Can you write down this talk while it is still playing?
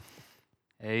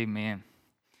Amen.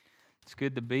 It's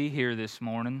good to be here this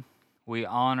morning. We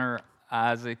honor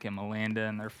Isaac and Melinda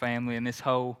and their family and this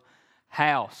whole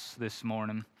house this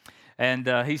morning. And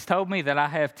he's told me that I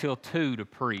have till 2 to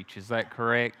preach. Is that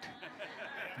correct?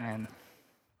 And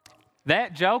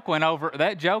that joke went over.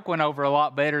 That joke went over a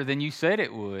lot better than you said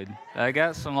it would. I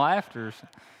got some laughter.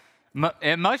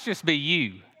 It must just be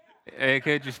you. It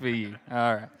could just be you.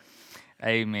 All right.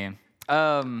 Amen.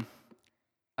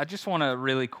 I just want to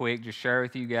really quick just share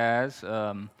with you guys.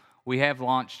 We have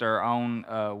launched our own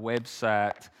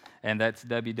website, and that's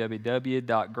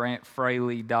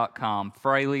www.grantfraley.com.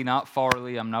 Fraley, not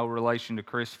Farley. I'm no relation to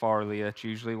Chris Farley. That's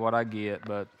usually what I get,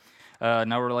 but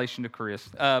no relation to Chris.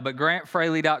 But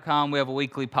grantfraley.com, we have a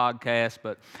weekly podcast,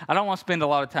 but I don't want to spend a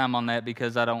lot of time on that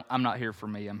because I'm not here for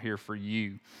me. I'm here for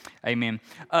you. Amen.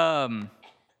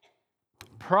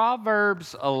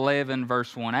 Proverbs 11,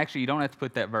 verse 1. Actually, you don't have to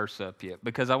put that verse up yet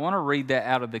because I want to read that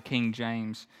out of the King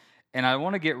James, and I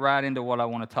want to get right into what I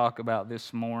want to talk about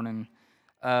this morning.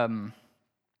 Proverbs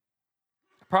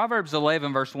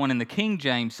 11, verse 1 in the King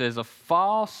James says, "A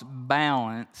false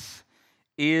balance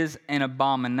is an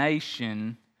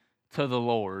abomination to the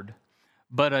Lord,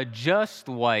 but a just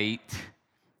weight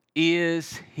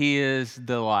is His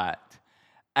delight."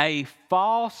 A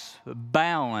false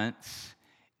balance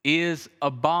is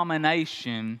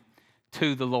abomination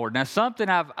to the Lord. Now, something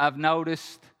I've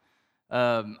noticed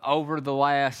over the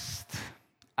last,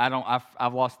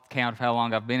 I've lost count of how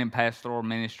long I've been in pastoral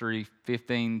ministry,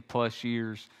 15 plus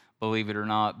years, believe it or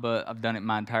not, but I've done it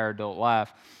my entire adult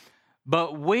life.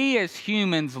 But we as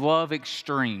humans love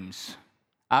extremes.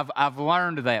 I've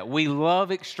learned that. We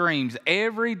love extremes.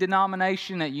 Every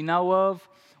denomination that you know of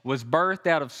was birthed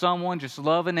out of someone just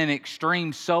loving an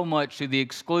extreme so much to the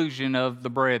exclusion of the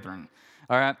brethren.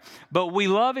 All right? But we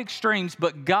love extremes,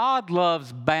 but God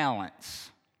loves balance.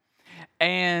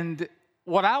 And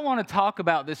what I want to talk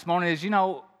about this morning is,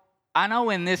 I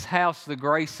know in this house the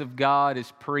grace of God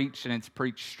is preached, and it's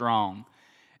preached strong.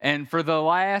 And for the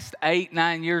last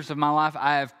 8-9 years of my life,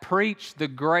 I have preached the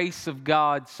grace of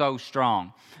God so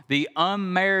strong. The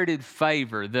unmerited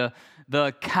favor, the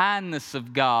kindness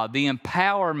of God, the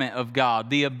empowerment of God,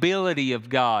 the ability of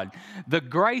God, the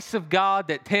grace of God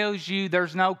that tells you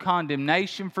there's no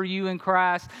condemnation for you in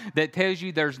Christ, that tells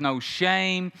you there's no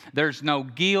shame, there's no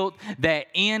guilt, that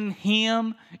in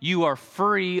Him you are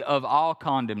free of all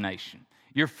condemnation.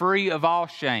 You're free of all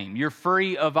shame. You're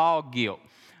free of all guilt.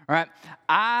 All right?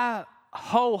 I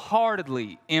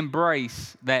wholeheartedly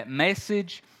embrace that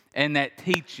message and that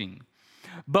teaching.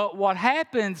 But what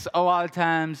happens a lot of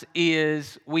times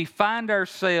is we find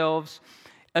ourselves,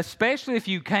 especially if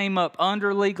you came up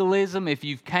under legalism, if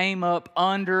you've came up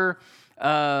under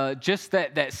just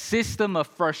that system of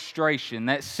frustration,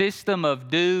 that system of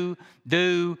do.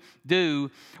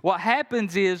 What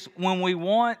happens is when we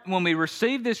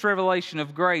receive this revelation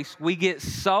of grace, we get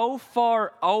so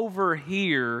far over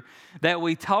here that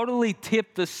we totally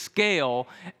tip the scale,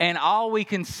 and all we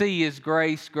can see is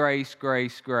grace, grace,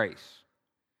 grace, grace.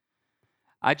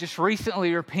 I just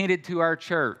recently repented to our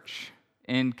church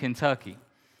in Kentucky.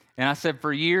 And I said,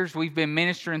 for years we've been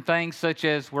ministering things such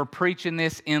as we're preaching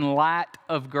this in light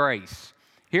of grace.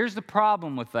 Here's the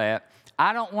problem with that.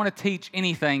 I don't want to teach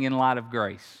anything in light of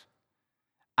grace.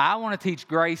 I want to teach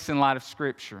grace in light of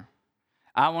Scripture.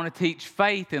 I want to teach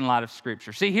faith in light of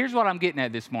Scripture. See, here's what I'm getting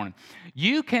at this morning.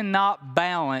 You cannot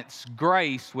balance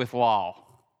grace with law.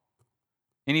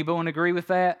 Anyone agree with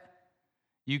that?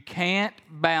 You can't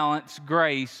balance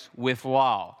grace with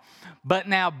law. But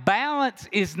now, balance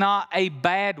is not a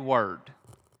bad word.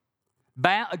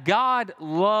 God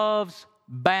loves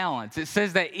balance. It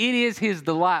says that it is His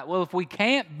delight. Well, if we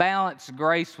can't balance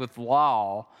grace with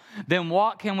law, then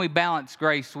what can we balance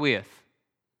grace with?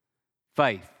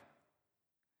 Faith.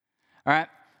 All right?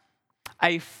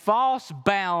 A false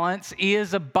balance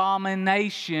is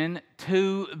abomination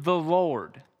to the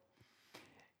Lord.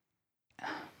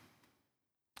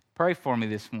 Pray for me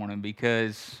this morning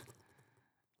because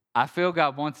I feel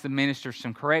God wants to minister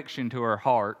some correction to our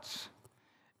hearts,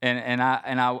 and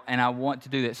I want to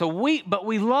do that. But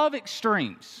we love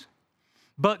extremes,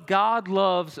 but God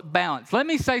loves balance. Let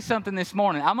me say something this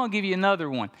morning. I'm going to give you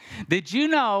another one. Did you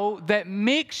know that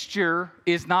mixture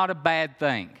is not a bad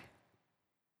thing?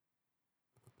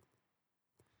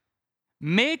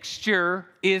 Mixture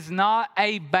is not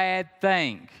a bad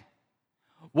thing.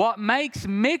 What makes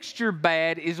mixture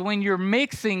bad is when you're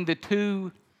mixing the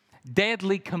two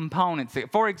deadly components.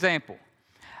 For example,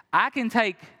 I can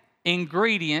take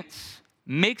ingredients,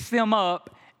 mix them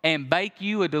up, and bake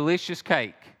you a delicious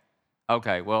cake.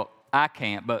 Okay, well, I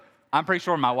can't, but I'm pretty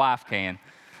sure my wife can.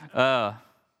 Yeah,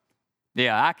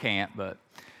 I can't, but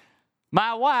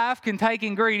My wife can take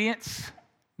ingredients,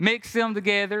 mix them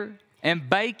together, and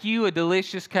bake you a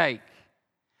delicious cake.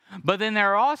 But then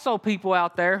there are also people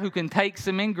out there who can take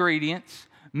some ingredients,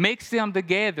 mix them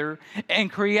together,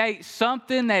 and create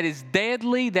something that is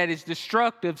deadly, that is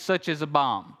destructive, such as a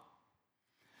bomb.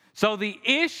 So the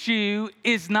issue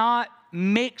is not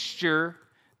mixture.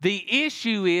 The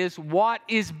issue is what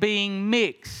is being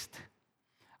mixed.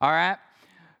 All right?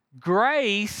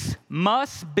 Grace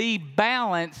must be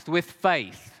balanced with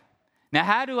faith. Now,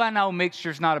 how do I know mixture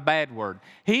is not a bad word?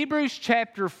 Hebrews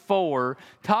chapter 4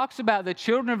 talks about the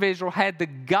children of Israel had the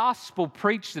gospel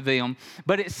preached to them,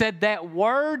 but it said that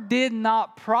word did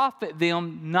not profit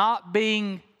them, not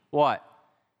being what?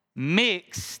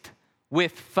 Mixed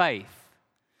with faith.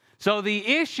 So the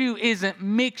issue isn't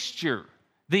mixture.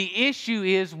 The issue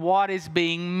is what is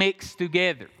being mixed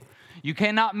together. You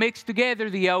cannot mix together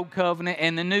the old covenant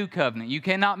and the new covenant. You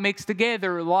cannot mix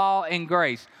together law and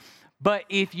grace. But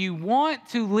if you want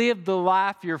to live the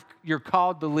life you're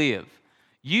called to live,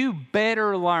 you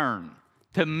better learn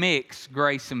to mix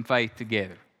grace and faith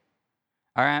together.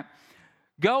 All right?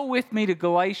 Go with me to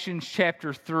Galatians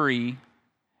chapter 3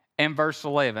 and verse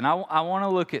 11. I want to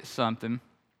look at something,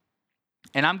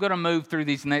 and I'm going to move through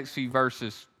these next few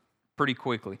verses pretty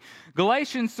quickly.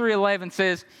 Galatians 3:11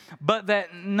 says, "But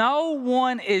that no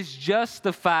one is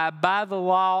justified by the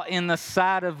law in the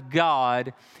sight of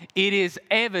God, it is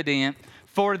evident,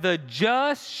 for the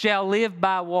just shall live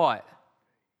by what?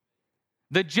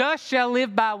 The just shall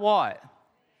live by what?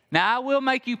 Now, I will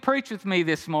make you preach with me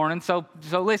this morning, so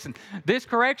listen. This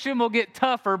correction will get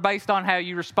tougher based on how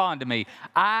you respond to me.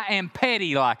 I am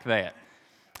petty like that.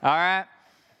 All right?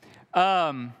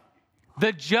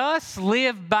 The just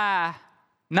live by,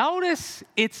 notice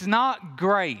it's not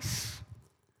grace.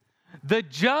 The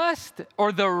just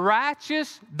or the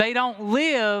righteous, they don't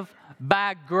live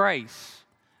by grace.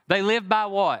 They live by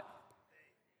what?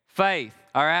 Faith.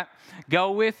 All right?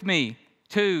 Go with me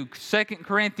to 2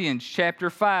 Corinthians chapter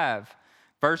 5,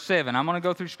 verse 7. I'm going to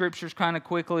go through scriptures kind of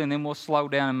quickly, and then we'll slow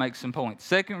down and make some points.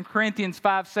 2 Corinthians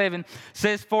 5:7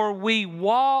 says, "For we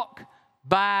walk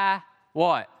by"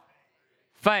 what?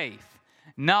 Faith,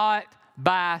 not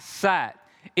by sight.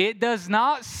 It does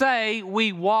not say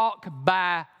we walk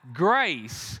by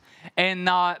grace and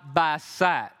not by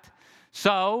sight.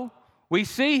 So we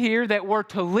see here that we're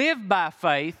to live by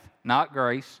faith, not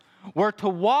grace. We're to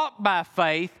walk by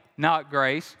faith, not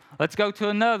grace. Let's go to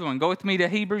another one. Go with me to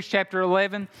Hebrews chapter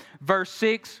 11, verse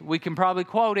 6. We can probably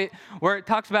quote it, where it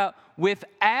talks about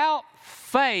without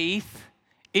faith,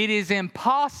 it is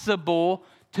impossible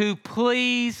to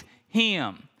please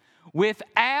Him.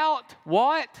 Without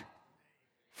what?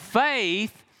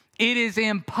 Faith, it is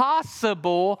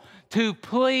impossible to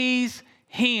please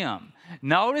Him.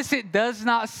 Notice it does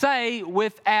not say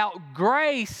without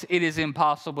grace it is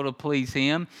impossible to please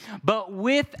Him, but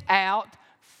without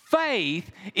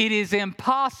faith it is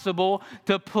impossible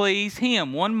to please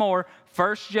Him. One more,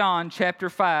 1 John chapter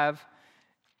 5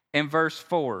 and verse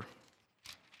 4.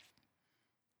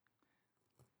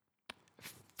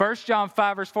 1 John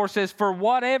 5 verse 4 says, "For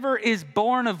whatever is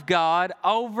born of God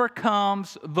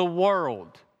overcomes the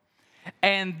world.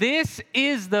 And this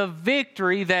is the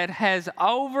victory that has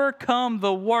overcome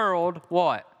the world,"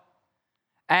 what?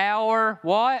 Our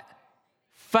what?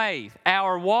 Faith.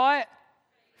 Our what?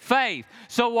 Faith.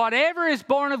 So whatever is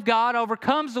born of God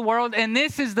overcomes the world, and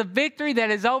this is the victory that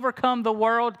has overcome the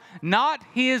world, not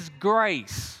His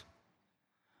grace,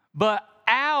 but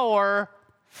our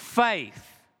faith.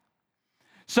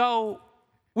 So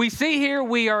we see here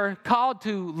we are called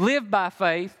to live by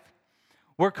faith.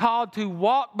 We're called to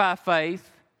walk by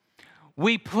faith.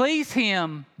 We please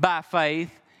Him by faith,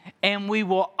 and we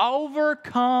will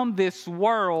overcome this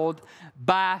world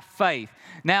by faith.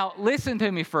 Now, listen to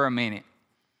me for a minute.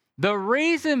 The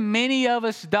reason many of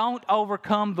us don't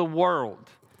overcome the world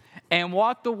and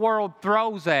what the world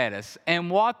throws at us and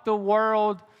what the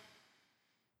world...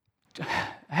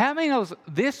 How many knows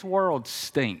this world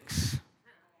stinks?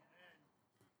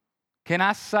 Can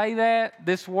I say that?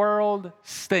 This world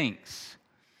stinks.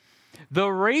 The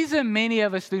reason many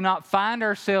of us do not find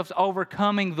ourselves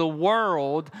overcoming the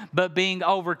world, but being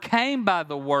overcome by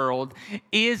the world,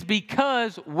 is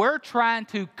because we're trying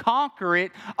to conquer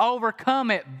it,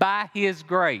 overcome it by His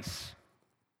grace.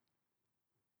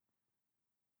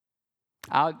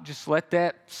 I'll just let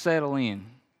that settle in.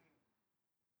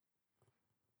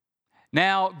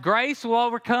 Now, grace will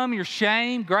overcome your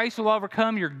shame. Grace will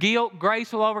overcome your guilt.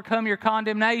 Grace will overcome your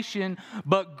condemnation.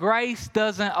 But grace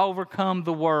doesn't overcome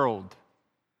the world.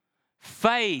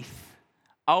 Faith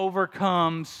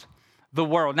overcomes the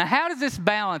world. Now, how does this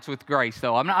balance with grace,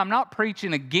 though? I'm not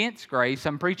preaching against grace.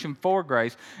 I'm preaching for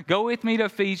grace. Go with me to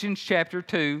Ephesians chapter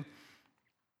 2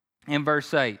 and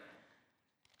verse 8.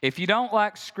 If you don't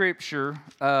like Scripture,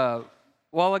 a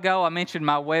while ago I mentioned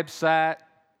my website.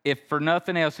 If for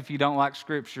nothing else, if you don't like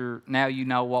Scripture, now you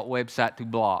know what website to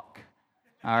block.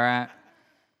 All right?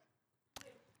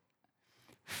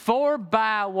 For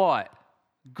by what?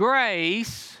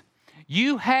 Grace,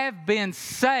 you have been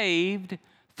saved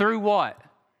through what?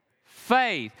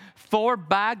 Faith. For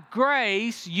by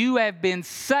grace, you have been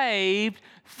saved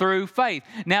through faith.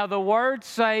 Now, the word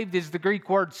saved is the Greek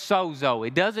word sozo.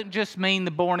 It doesn't just mean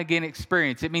the born-again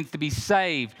experience. It means to be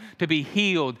saved, to be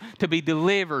healed, to be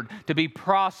delivered, to be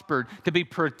prospered, to be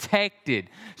protected.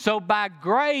 So by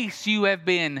grace, you have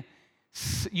been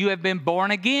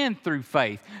born again through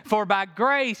faith. For by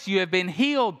grace you have been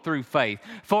healed through faith.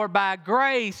 For by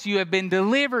grace you have been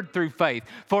delivered through faith.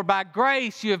 For by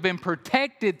grace you have been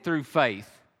protected through faith.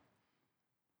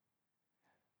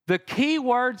 The key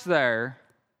words there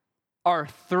are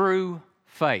through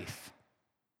faith.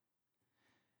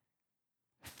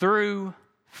 Through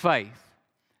faith.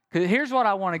 Because here's what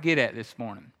I want to get at this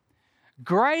morning.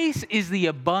 Grace is the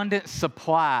abundant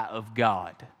supply of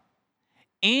God.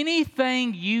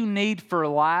 Anything you need for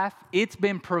life, it's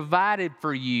been provided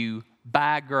for you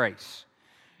by grace.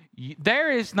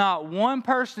 There is not one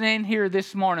person in here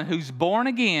this morning who's born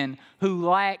again who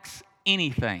lacks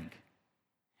anything.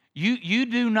 You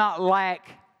do not lack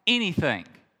anything.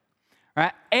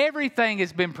 Right? Everything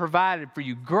has been provided for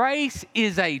you. Grace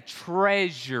is a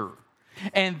treasure.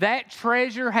 And that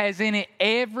treasure has in it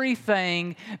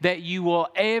everything that you will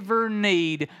ever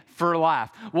need for life.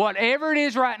 Whatever it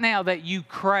is right now that you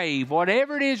crave,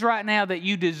 whatever it is right now that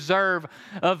you deserve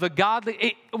of the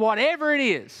godly, whatever it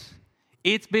is,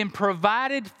 it's been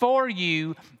provided for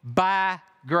you by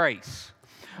grace.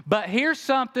 But here's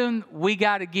something we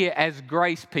got to get as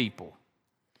grace people.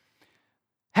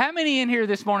 How many in here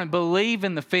this morning believe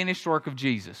in the finished work of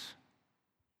Jesus?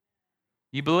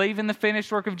 You believe in the finished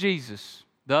work of Jesus.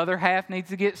 The other half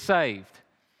needs to get saved.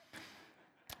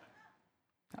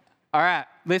 All right,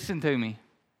 listen to me.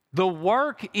 The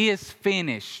work is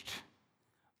finished,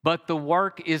 but the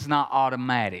work is not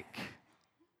automatic.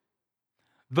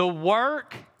 The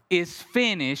work is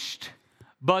finished,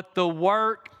 but the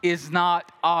work is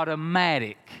not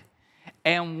automatic.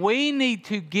 And we need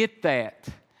to get that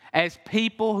as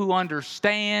people who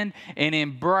understand and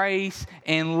embrace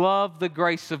and love the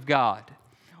grace of God.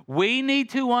 We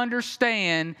need to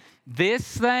understand this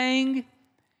thing,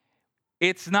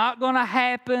 it's not going to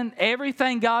happen.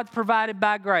 Everything God's provided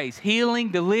by grace,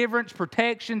 healing, deliverance,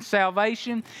 protection,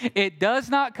 salvation, it does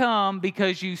not come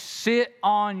because you sit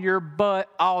on your butt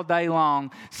all day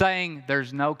long saying,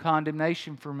 there's no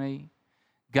condemnation for me.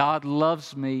 God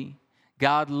loves me.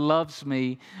 God loves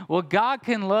me. Well, God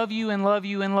can love you and love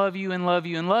you and love you and love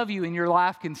you and love you, and your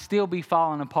life can still be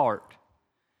falling apart.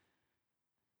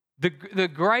 The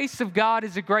grace of God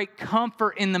is a great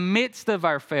comfort in the midst of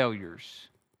our failures.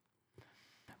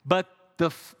 But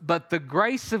the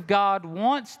grace of God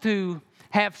wants to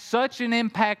have such an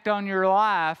impact on your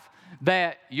life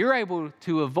that you're able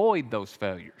to avoid those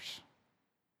failures.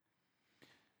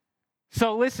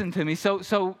 So listen to me.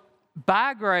 So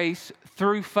by grace,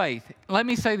 through faith. Let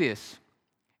me say this.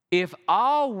 If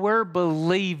all we're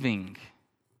believing,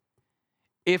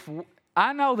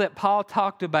 I know that Paul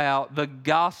talked about the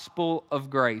gospel of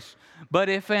grace, but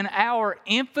if in our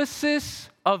emphasis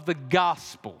of the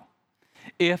gospel,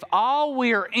 if all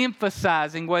we are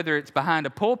emphasizing, whether it's behind a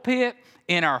pulpit,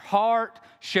 in our heart,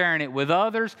 sharing it with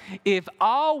others, if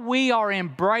all we are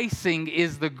embracing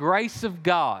is the grace of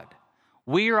God,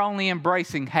 we are only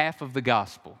embracing half of the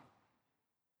gospel.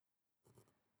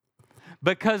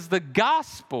 Because the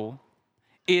gospel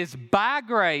is by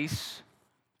grace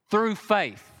through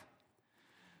faith.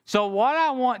 So what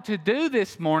I want to do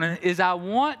this morning is I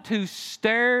want to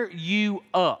stir you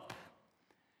up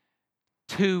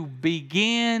to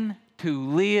begin to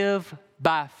live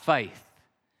by faith.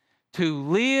 To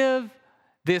live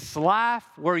this life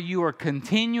where you are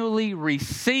continually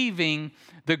receiving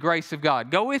the grace of God.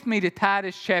 Go with me to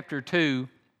Titus chapter 2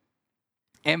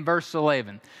 and verse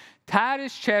 11.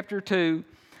 Titus chapter 2,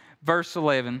 verse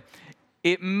 11.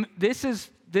 This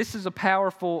is a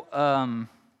powerful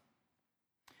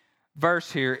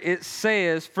verse here. It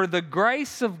says, for the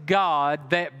grace of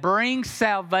God that brings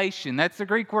salvation. That's the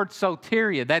Greek word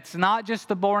soteria. That's not just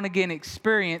the born-again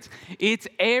experience. It's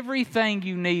everything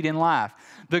you need in life.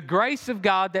 The grace of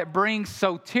God that brings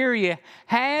soteria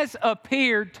has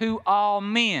appeared to all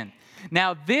men.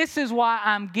 Now, this is why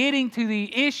I'm getting to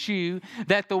the issue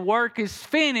that the work is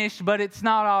finished, but it's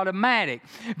not automatic.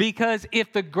 Because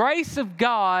if the grace of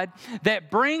God that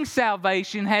brings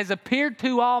salvation has appeared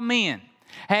to all men,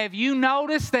 have you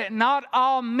noticed that not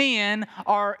all men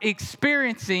are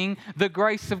experiencing the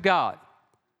grace of God?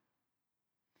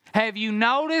 Have you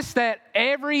noticed that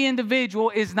every individual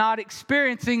is not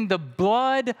experiencing the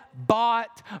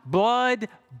blood-bought,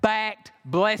 blood-backed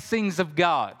blessings of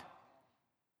God?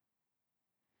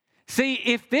 See,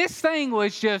 if this thing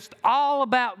was just all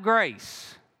about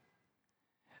grace,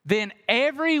 then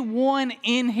everyone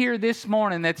in here this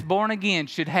morning that's born again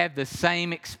should have the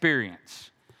same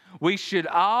experience. We should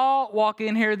all walk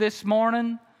in here this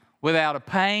morning without a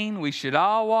pain. We should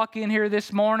all walk in here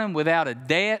this morning without a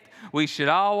debt. We should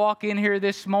all walk in here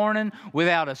this morning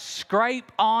without a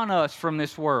scrape on us from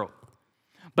this world.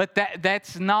 But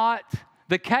that's not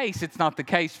the case. It's not the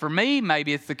case for me.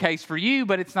 Maybe it's the case for you,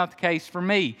 but it's not the case for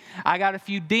me. I got a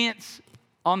few dents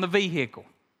on the vehicle.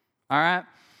 All right?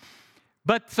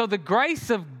 But so the grace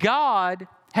of God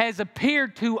has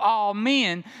appeared to all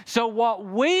men. So what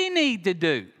we need to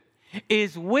do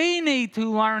is we need to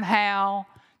learn how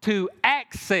to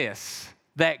access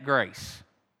that grace.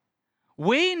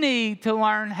 We need to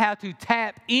learn how to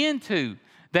tap into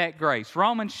that grace.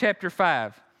 Romans chapter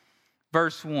 5,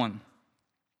 verse 1.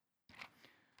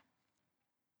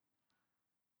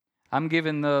 I'm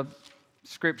giving the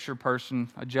scripture person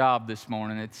a job this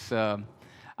morning.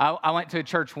 I went to a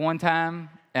church one time,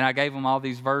 and I gave them all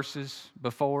these verses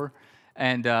before.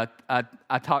 And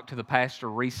I talked to the pastor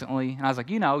recently, and I was like,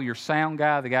 your sound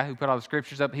guy, the guy who put all the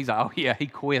scriptures up, he's like, oh, yeah, he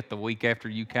quit the week after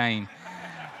you came.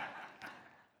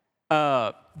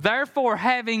 Therefore,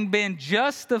 having been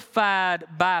justified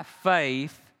by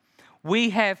faith, we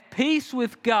have peace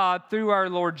with God through our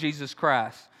Lord Jesus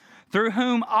Christ, through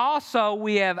whom also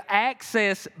we have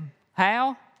access.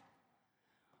 How?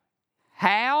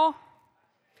 How?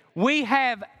 We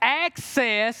have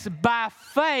access by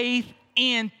faith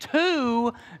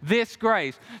into this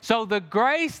grace. So the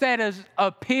grace that has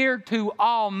appeared to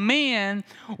all men,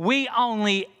 we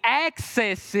only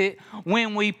access it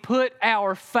when we put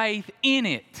our faith in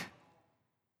it.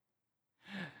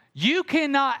 You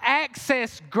cannot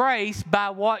access grace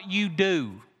by what you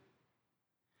do.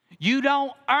 You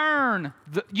don't earn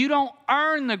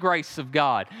the grace of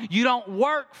God. You don't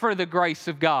work for the grace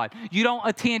of God. You don't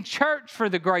attend church for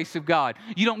the grace of God.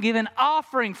 You don't give an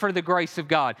offering for the grace of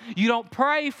God. You don't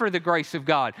pray for the grace of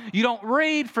God. You don't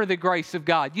read for the grace of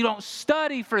God. You don't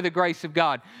study for the grace of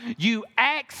God. You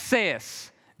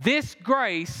access this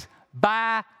grace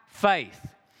by faith.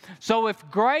 So if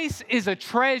grace is a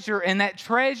treasure and that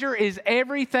treasure is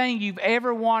everything you've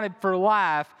ever wanted for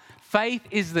life, faith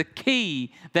is the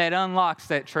key that unlocks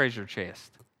that treasure chest.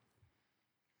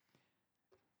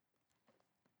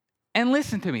 And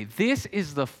listen to me, this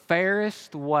is the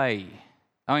fairest way.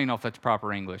 I don't even know if that's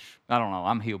proper English. I don't know.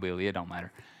 I'm hillbilly. It don't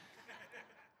matter.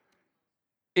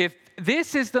 If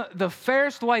this is the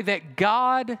fairest way that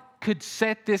God could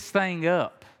set this thing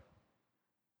up,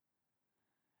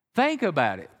 think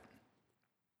about it.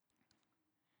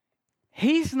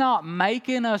 He's not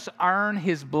making us earn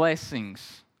His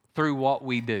blessings through what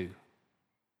we do.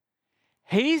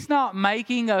 He's not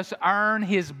making us earn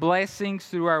His blessings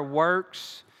through our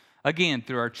works, again,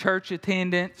 through our church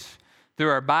attendance, through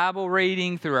our Bible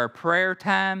reading, through our prayer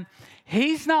time.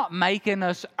 He's not making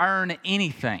us earn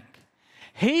anything.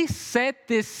 He set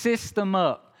this system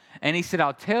up, and He said,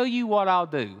 I'll tell you what I'll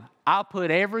do. I'll put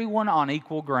everyone on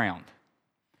equal ground.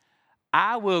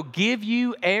 I will give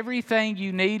you everything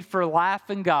you need for life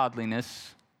and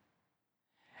godliness,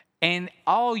 and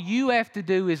all you have to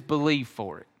do is believe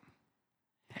for it.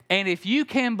 And if you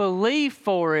can believe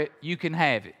for it, you can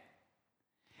have it.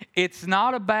 It's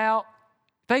not about,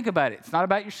 think about it, it's not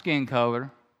about your skin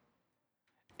color.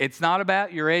 It's not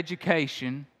about your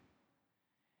education.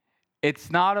 It's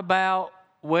not about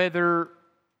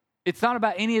it's not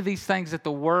about any of these things that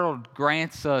the world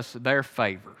grants us their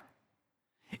favor.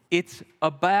 It's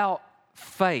about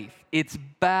faith. It's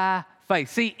by faith.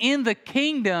 See, in the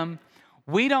kingdom,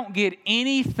 we don't get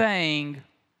anything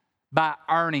by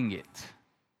earning it.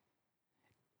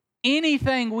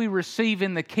 Anything we receive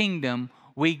in the kingdom,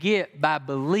 we get by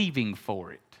believing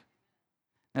for it.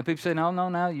 Now, people say,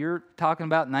 no, you're talking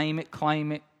about name it,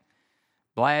 claim it,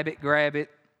 blab it, grab it.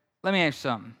 Let me ask you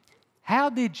something. How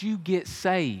did you get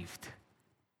saved?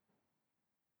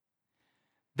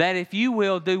 That if you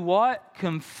will do what?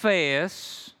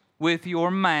 Confess with your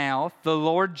mouth the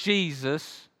Lord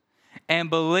Jesus and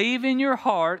believe in your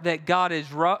heart that God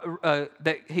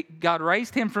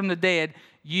raised Him from the dead,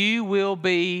 you will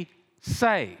be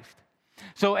saved.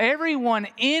 So everyone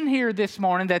in here this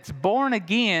morning that's born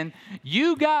again,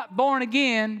 you got born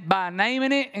again by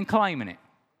naming it and claiming it.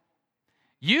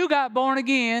 You got born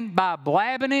again by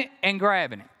blabbing it and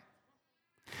grabbing it.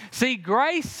 See,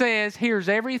 grace says, here's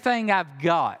everything I've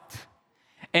got.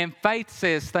 And faith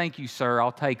says, thank you, sir,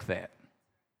 I'll take that.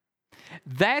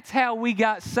 That's how we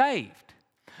got saved.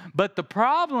 But the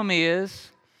problem is,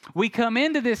 we come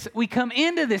into this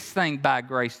thing by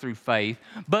grace through faith,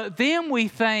 but then we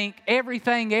think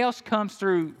everything else comes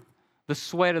through the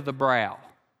sweat of the brow.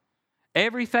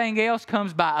 Everything else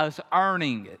comes by us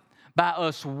earning it, by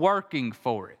us working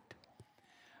for it.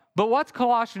 But what's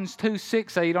Colossians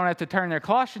 2:6 say? You don't have to turn there.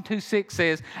 Colossians 2:6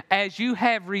 says, as you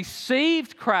have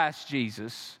received Christ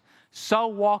Jesus, so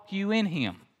walk you in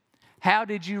him. How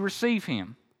did you receive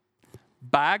him?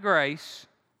 By grace,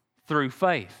 through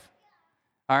faith.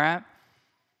 All right?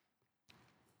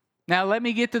 Now let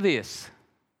me get to this.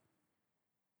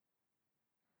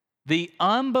 The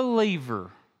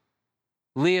unbeliever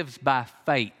lives by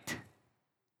fate.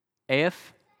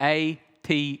 F-A-T-E,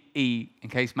 in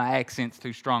case my accent's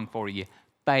too strong for you.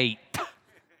 Fate.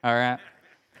 All right?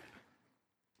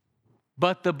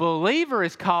 But the believer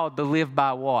is called to live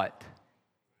by what?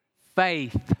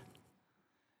 Faith.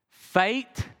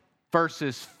 Fate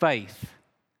versus faith.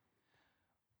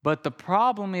 But the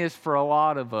problem is for a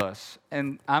lot of us,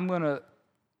 and I'm going to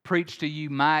preach to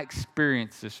you my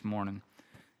experience this morning.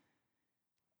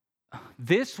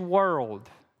 This world,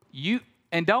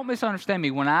 and don't misunderstand me,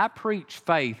 when I preach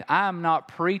faith, I am not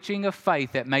preaching a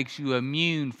faith that makes you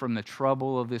immune from the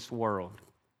trouble of this world.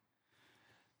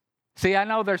 See, I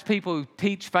know there's people who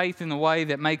teach faith in the way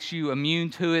that makes you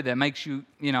immune to it, that makes you,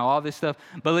 all this stuff.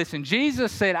 But listen,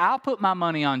 Jesus said, I'll put my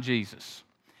money on Jesus.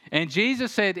 And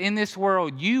Jesus said, in this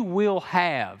world, you will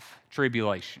have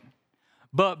tribulation.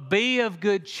 But be of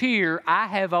good cheer, I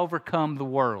have overcome the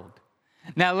world.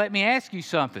 Now, let me ask you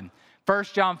something. 1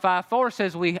 John 5:4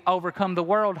 says we overcome the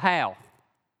world how?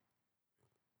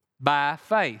 By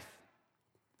faith.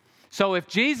 So if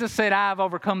Jesus said, I have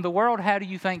overcome the world, how do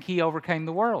you think he overcame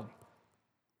the world?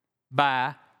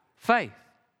 By faith.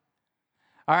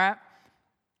 All right?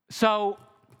 So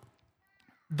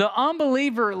the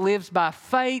unbeliever lives by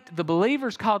faith. The believer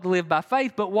is called to live by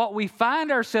faith. But what we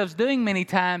find ourselves doing many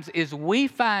times is we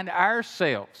find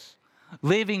ourselves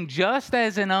living just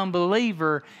as an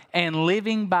unbeliever and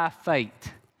living by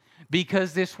faith.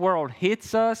 Because this world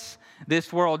hits us,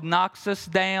 this world knocks us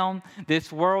down, this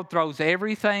world throws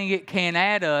everything it can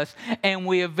at us, and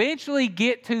we eventually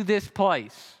get to this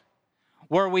place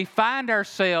where we find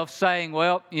ourselves saying,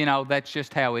 well, that's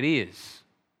just how it is.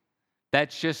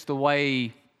 That's just the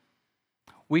way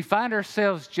we find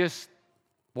ourselves, just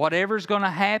whatever's going to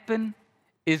happen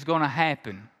is going to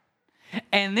happen.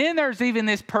 And then there's even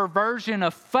this perversion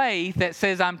of faith that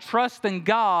says I'm trusting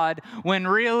God when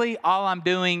really all I'm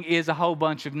doing is a whole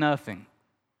bunch of nothing.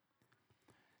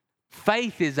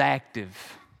 Faith is active.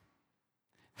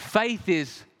 Faith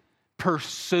is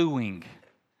pursuing.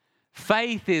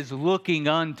 Faith is looking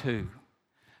unto.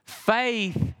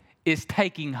 Faith is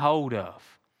taking hold of.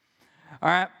 All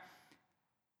right?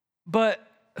 But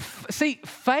see,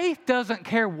 faith doesn't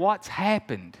care what's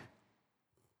happened.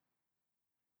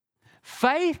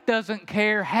 Faith doesn't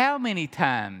care how many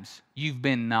times you've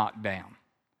been knocked down.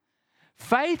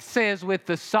 Faith says with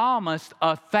the psalmist,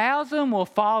 1,000 will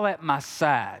fall at my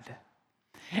side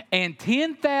and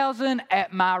 10,000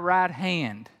 at my right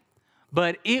hand,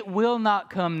 but it will not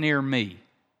come near me.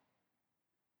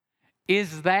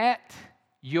 Is that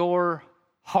your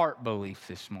heart belief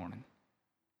this morning?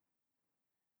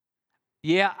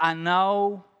 Yeah, I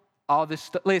know all this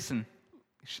stuff. Listen,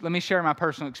 let me share my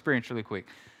personal experience really quick.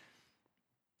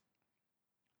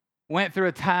 Went through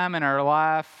a time in our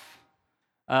life.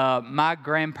 My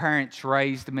grandparents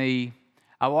raised me.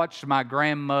 I watched my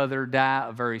grandmother die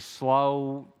a very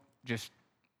slow, just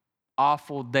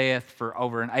awful death for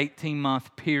over an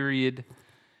 18-month period.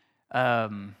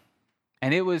 And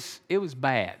it was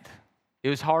bad. It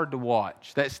was hard to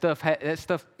watch. That stuff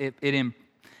it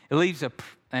leaves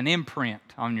an imprint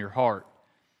on your heart.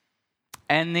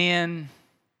 And then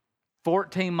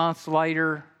 14 months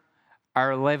later,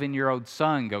 our 11-year-old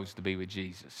son goes to be with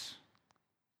Jesus.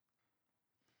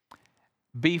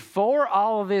 Before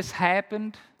all of this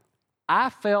happened, I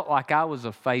felt like I was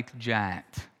a faith giant.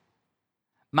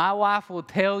 My wife will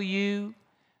tell you,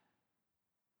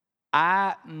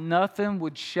 nothing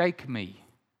would shake me.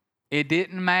 It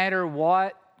didn't matter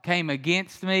what came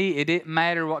against me. It didn't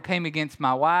matter what came against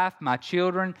my wife, my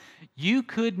children. You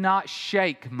could not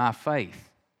shake my faith.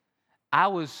 I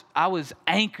was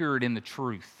anchored in the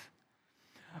truth.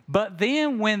 But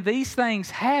then when these things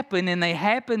happen and they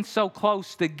happen so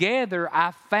close together,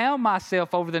 I found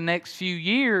myself over the next few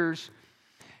years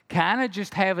kind of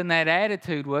just having that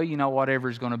attitude, well,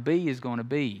 whatever's going to be is going to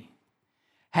be.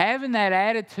 Having that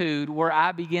attitude where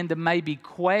I begin to maybe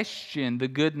question the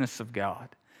goodness of God.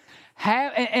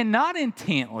 And not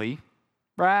intently,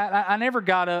 right? I never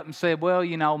got up and said, well,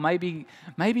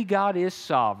 maybe God is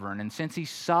sovereign. And since He's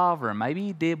sovereign, maybe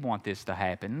He did want this to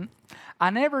happen.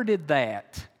 I never did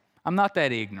that. I'm not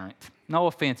that ignorant. No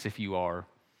offense if you are.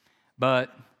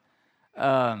 But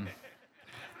I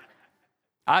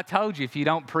told you, if you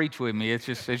don't preach with me, it's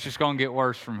just going to get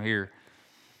worse from here.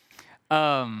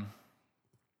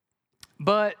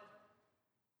 But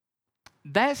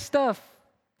that stuff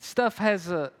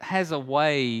has a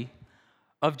way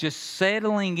of just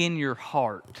settling in your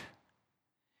heart.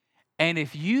 And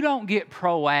if you don't get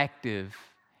proactive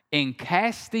in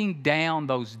casting down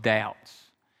those doubts,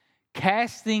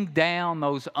 casting down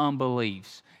those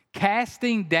unbeliefs,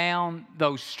 casting down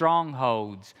those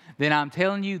strongholds, then I'm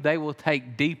telling you, they will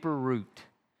take deeper root.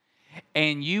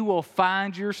 And you will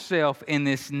find yourself in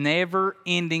this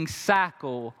never-ending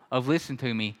cycle of, listen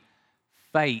to me,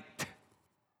 fate.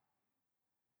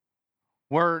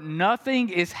 Where nothing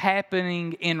is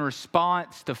happening in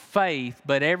response to faith,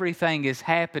 but everything is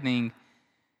happening,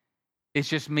 it's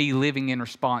just me living in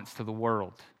response to the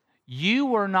world. You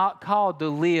were not called to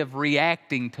live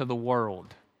reacting to the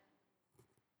world.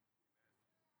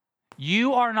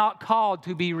 You are not called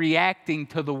to be reacting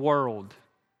to the world.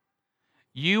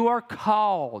 You are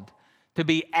called to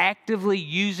be actively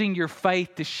using your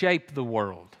faith to shape the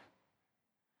world.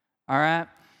 All right?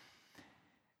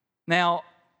 Now,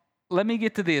 let me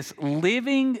get to this.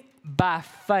 Living by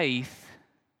faith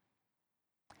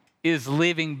is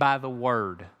living by the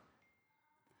Word.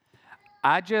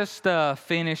 I just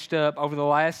finished up, over the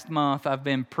last month, I've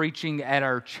been preaching at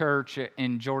our church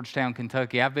in Georgetown,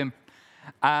 Kentucky.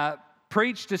 I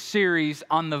preached a series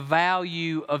on the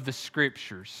value of the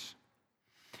Scriptures.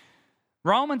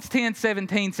 Romans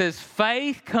 10:17 says,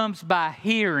 faith comes by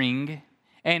hearing,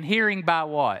 and hearing by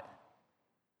what?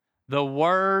 The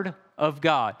Word of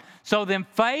God. So then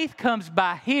faith comes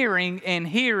by hearing, and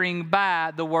hearing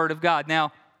by the Word of God.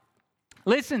 Now,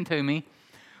 listen to me.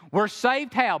 We're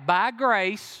saved how? By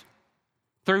grace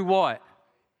through what?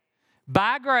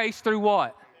 By grace through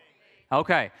what?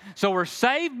 Okay. So we're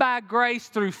saved by grace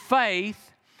through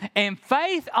faith, and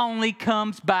faith only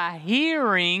comes by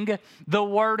hearing the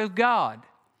Word of God.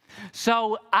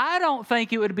 So I don't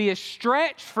think it would be a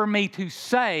stretch for me to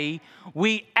say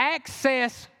we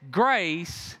access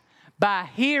grace by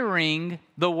hearing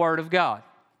the Word of God.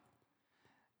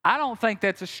 I don't think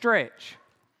that's a stretch.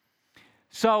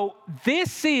 So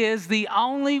this is the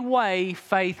only way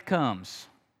faith comes.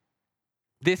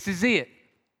 This is it.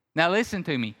 Now listen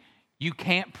to me. You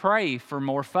can't pray for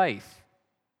more faith.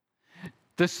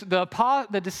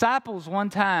 The disciples one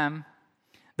time,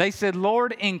 they said,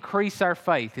 Lord, increase our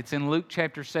faith. It's in Luke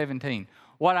chapter 17.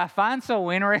 What I find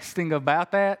so interesting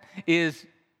about that is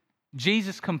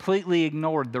Jesus completely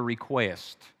ignored the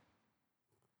request.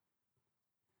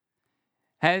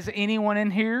 Has anyone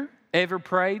in here ever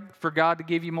prayed for God to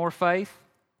give you more faith?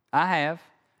 I have.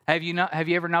 Have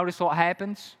you ever noticed what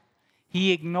happens?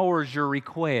 He ignores your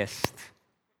request.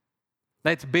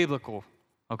 That's biblical.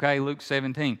 Okay, Luke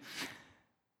 17.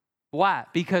 Why?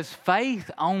 Because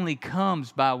faith only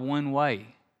comes by one way.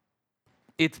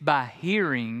 It's by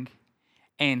hearing,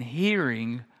 and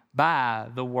hearing by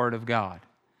the Word of God.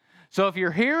 So if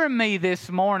you're hearing me this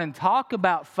morning talk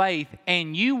about faith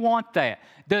and you want that,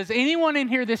 does anyone in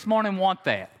here this morning want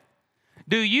that?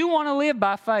 Do you want to live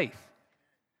by faith?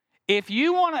 If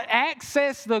you want to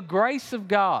access the grace of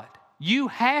God, you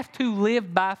have to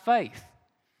live by faith.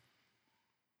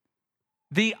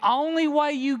 The only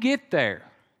way you get there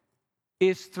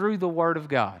is through the Word of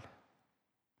God.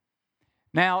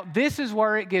 Now, this is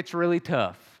where it gets really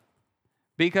tough,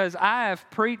 because I have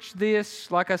preached this,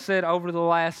 like I said, over the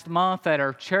last month at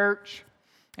our church,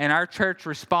 and our church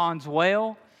responds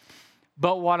well.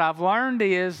 But what I've learned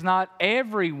is not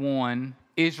everyone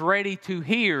is ready to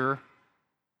hear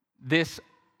this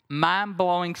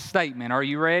mind-blowing statement. Are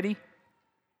you ready?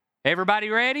 Everybody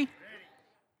ready?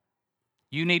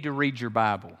 You need to read your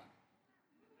Bible.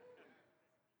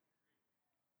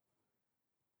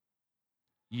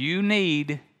 You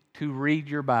need to read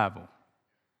your Bible,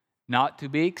 not to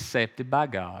be accepted by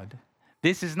God.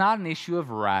 This is not an issue of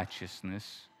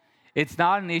righteousness. It's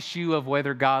not an issue of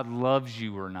whether God loves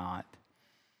you or not.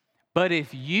 But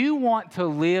if you want to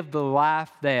live the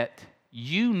life that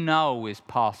you know is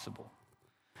possible,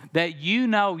 that you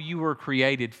know you were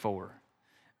created for,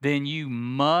 then you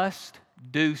must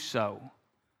do so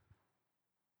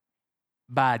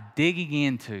by digging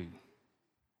into,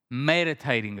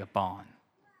 meditating upon,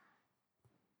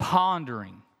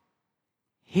 pondering,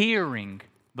 hearing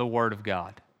the Word of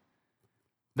God.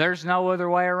 There's no other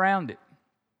way around it.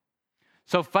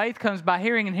 So faith comes by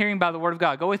hearing, and hearing by the Word of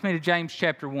God. Go with me to James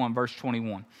chapter 1, verse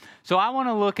 21. So I want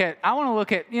to look at,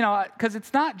 because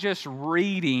it's not just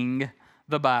reading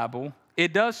the Bible.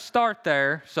 It does start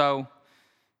there, so,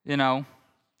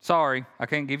 sorry, I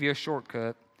can't give you a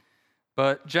shortcut.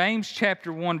 But James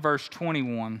chapter 1, verse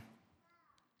 21,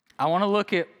 I want to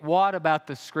look at what about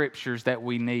the Scriptures that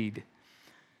we need.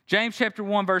 James chapter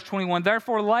 1, verse 21,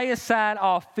 therefore lay aside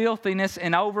all filthiness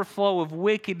and overflow of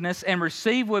wickedness, and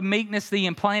receive with meekness the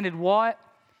implanted what?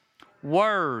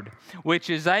 Word, which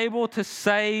is able to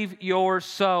save your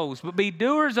souls. But be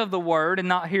doers of the word, and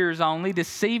not hearers only,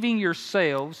 deceiving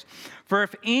yourselves. For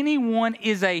if anyone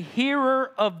is a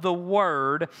hearer of the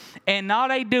word and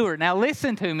not a doer. Now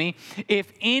listen to me.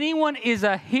 If anyone is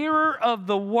a hearer of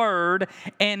the word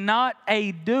and not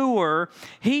a doer,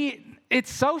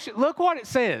 look what it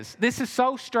says. This is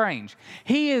so strange.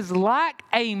 He is like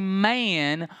a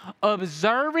man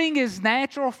observing his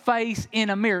natural face in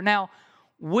a mirror. Now,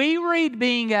 we read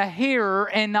being a hearer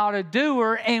and not a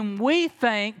doer, and we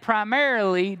think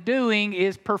primarily doing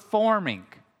is performing.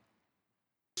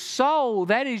 Soul,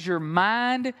 that is your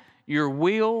mind, your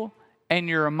will, and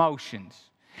your emotions.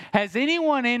 Has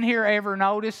anyone in here ever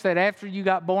noticed that after you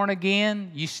got born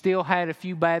again, you still had a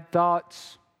few bad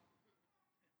thoughts?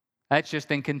 That's just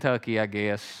in Kentucky, I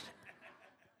guess.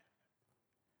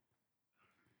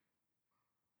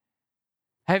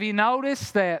 Have you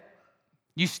noticed that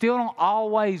you still don't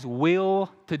always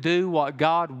will to do what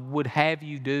God would have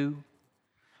you do?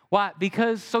 Why?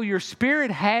 Because your spirit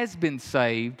has been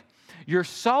saved. Your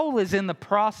soul is in the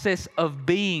process of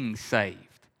being saved.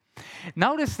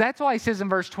 Notice that's why he says in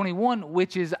verse 21,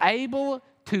 which is able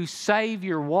to save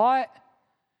your what?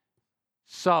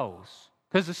 Souls.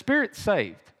 Because the spirit's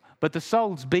saved, but the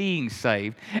soul's being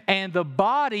saved, and the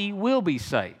body will be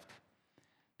saved.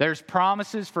 There's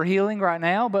promises for healing right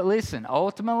now, but listen,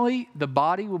 ultimately, the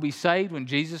body will be saved when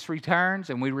Jesus returns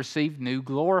and we receive new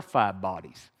glorified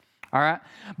bodies. All right?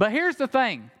 But here's the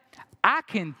thing. I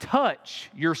can touch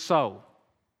your soul.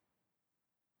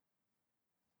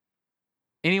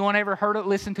 Anyone ever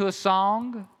listen to a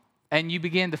song and you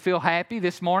begin to feel happy?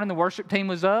 This morning, the worship team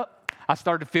was up. I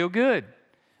started to feel good.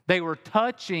 They were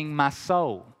touching my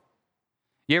soul.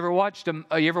 You ever watched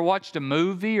a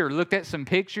movie or looked at some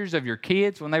pictures of your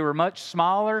kids when they were much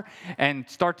smaller and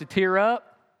start to tear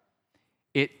up?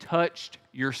 It touched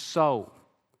your soul.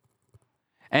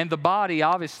 And the body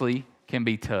obviously can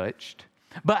be touched.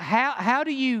 But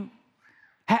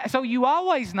so you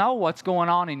always know what's going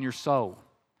on in your soul.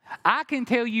 I can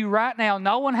tell you right now,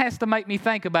 no one has to make me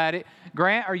think about it.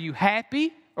 Grant, are you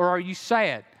happy or are you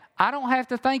sad? I don't have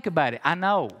to think about it. I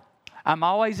know. I'm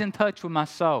always in touch with my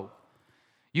soul.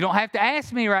 You don't have to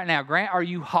ask me right now, Grant, are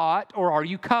you hot or are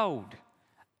you cold?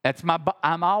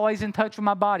 I'm always in touch with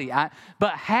my body.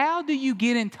 But how do you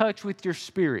get in touch with your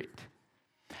spirit?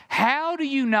 How do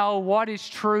you know what is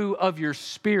true of your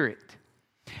spirit?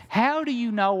 How do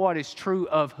you know what is true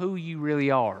of who you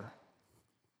really are?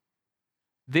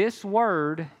 This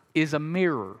word is a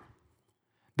mirror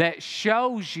that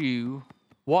shows you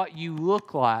what you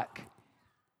look like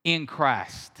in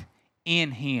Christ,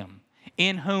 in Him,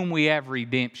 in whom we have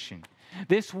redemption.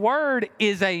 This word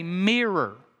is a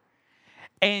mirror,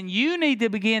 and you need to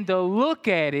begin to look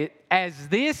at it as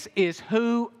this is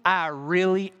who I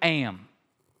really am.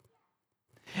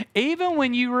 Even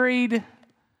when you read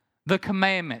the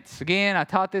commandments, again, I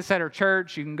taught this at our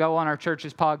church. You can go on our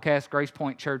church's podcast, Grace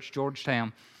Point Church,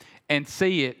 Georgetown, and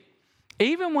see it.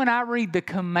 Even when I read the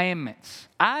commandments,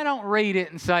 I don't read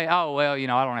it and say, oh, well, I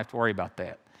don't have to worry about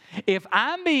that. If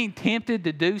I'm being tempted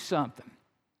to do something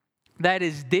that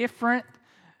is different,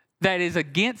 that is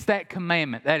against that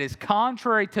commandment, that is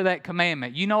contrary to that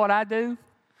commandment, you know what I do?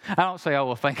 I don't say, oh,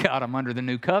 well, thank God I'm under the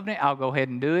new covenant. I'll go ahead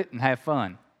and do it and have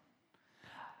fun.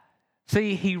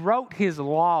 See, He wrote His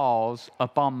laws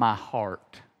upon my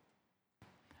heart.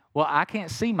 Well, I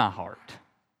can't see my heart.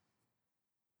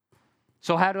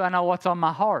 So how do I know what's on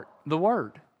my heart? The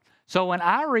Word. So when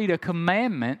I read a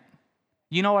commandment,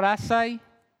 you know what I say?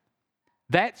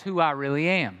 That's who I really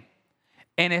am.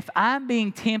 And if I'm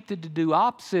being tempted to do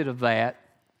opposite of that,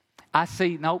 I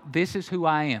see, nope, this is who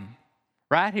I am.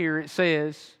 Right here it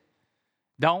says,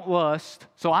 don't lust.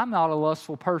 So I'm not a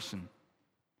lustful person.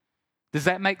 Does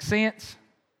that make sense?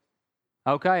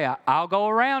 Okay, I'll go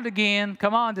around again.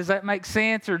 Come on, does that make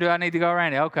sense, or do I need to go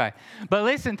around it? Okay. But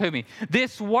listen to me.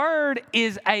 This word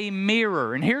is a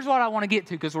mirror. And here's what I want to get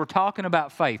to, because we're talking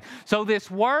about faith. So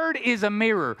this word is a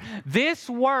mirror. This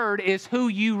word is who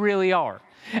you really are.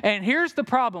 And here's the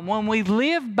problem. When we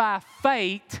live by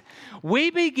faith,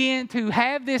 we begin to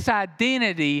have this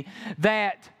identity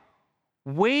that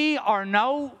we are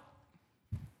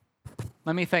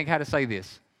let me think how to say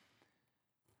this.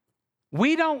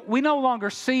 We no longer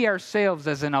see ourselves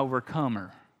as an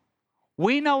overcomer.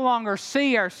 We no longer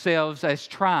see ourselves as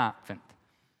triumphant.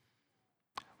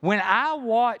 When I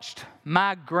watched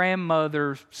my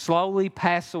grandmother slowly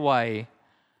pass away,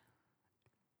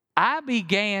 I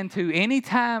began to,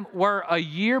 anytime where a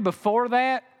year before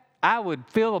that, I would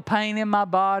feel a pain in my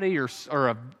body or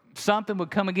something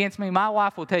would come against me. My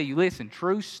wife will tell you, listen,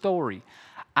 true story.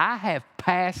 I have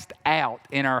passed out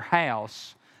in our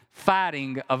house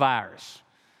fighting a virus.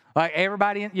 Like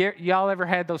everybody, y'all ever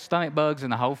had those stomach bugs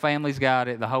and the whole family's got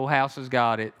it, the whole house has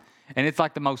got it, and it's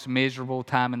like the most miserable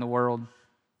time in the world?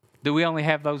 Do we only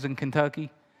have those in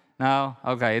Kentucky? No?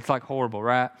 Okay, it's like horrible,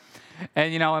 right?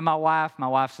 And and my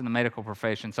wife's in the medical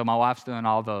profession, so my wife's doing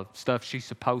all the stuff she's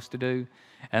supposed to do.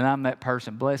 And I'm that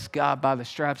person, bless God, by the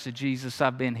stripes of Jesus,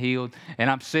 I've been healed. And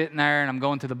I'm sitting there and I'm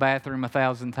going to the bathroom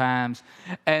 1,000 times.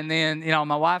 And then,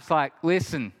 my wife's like,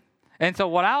 listen. And so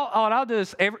what I'll do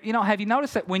is, have you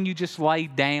noticed that when you just lay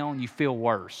down, you feel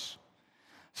worse?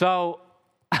 So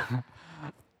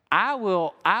I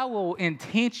will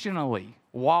intentionally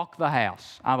walk the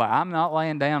house. I'm not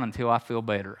laying down until I feel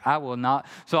better. I will not.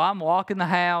 So I'm walking the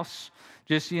house,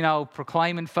 just,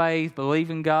 proclaiming faith,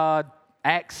 believing God,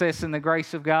 accessing the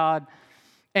grace of God.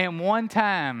 And one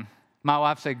time, my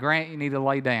wife said, Grant, you need to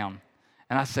lay down.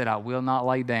 And I said, I will not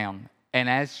lay down. And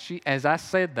as I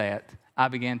said that, I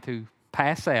began to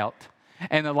pass out.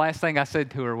 And the last thing I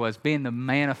said to her was, being the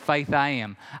man of faith I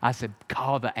am, I said,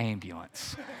 call the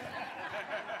ambulance.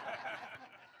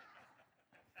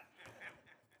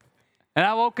 And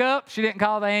I woke up. She didn't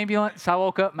call the ambulance. I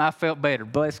woke up and I felt better.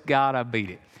 Bless God, I beat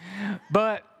it.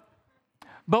 But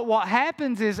what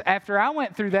happens is, after I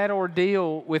went through that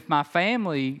ordeal with my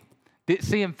family,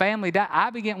 seeing family die,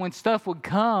 when stuff would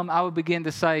come, I would begin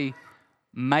to say,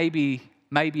 maybe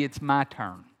it's my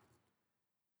turn.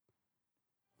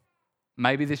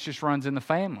 Maybe this just runs in the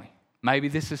family. Maybe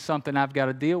this is something I've got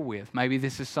to deal with. Maybe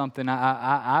this is something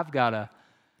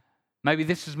maybe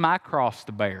this is my cross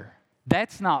to bear.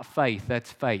 That's not faith,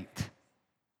 that's fate.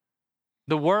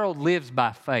 The world lives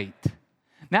by faith.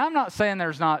 Now, I'm not saying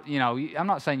I'm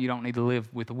not saying you don't need to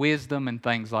live with wisdom and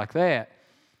things like that.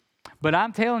 But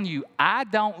I'm telling you, I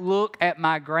don't look at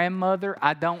my grandmother,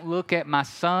 I don't look at my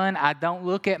son, I don't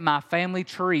look at my family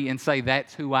tree and say,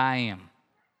 that's who I am.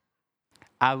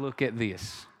 I look at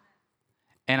this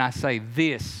and I say,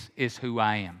 this is who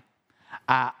I am.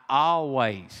 I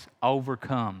always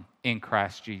overcome in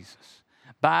Christ Jesus.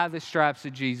 By the stripes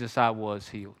of Jesus, I was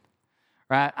healed.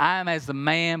 Right? I am as the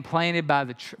man planted by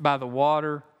the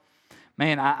water.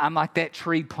 Man, I'm like that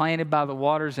tree planted by the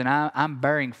waters, and I'm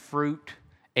bearing fruit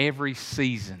every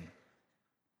season.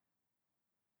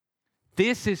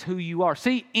 This is who you are.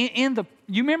 See,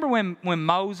 you remember when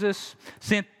Moses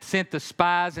sent the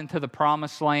spies into the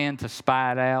promised land to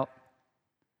spy it out?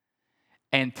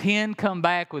 And 10 come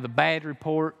back with a bad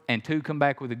report, and 2 come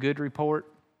back with a good report?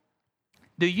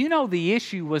 Do you know the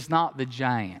issue was not the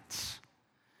giants?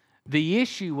 The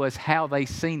issue was how they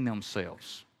seen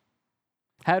themselves.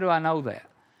 How do I know that?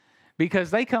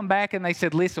 Because they come back and they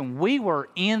said, listen, we were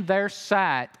in their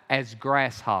sight as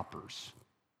grasshoppers.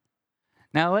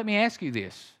 Now, let me ask you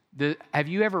this. Have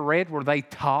you ever read where they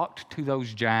talked to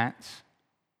those giants?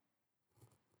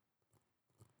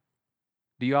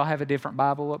 Do you all have a different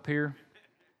Bible up here?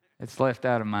 It's left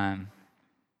out of mine.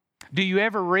 Do you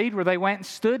ever read where they went and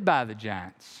stood by the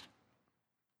giants?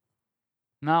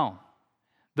 No.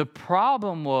 The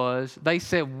problem was they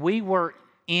said we were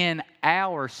in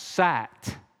our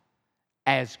sight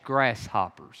as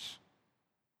grasshoppers.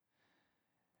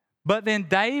 But then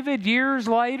David, years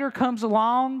later, comes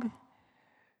along,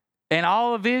 and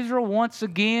all of Israel once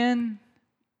again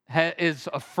is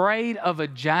afraid of a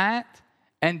giant.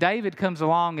 And David comes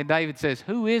along, and David says,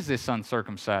 who is this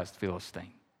uncircumcised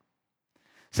Philistine?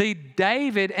 See,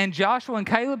 David and Joshua and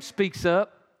Caleb speaks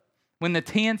up when the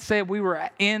 10 said we were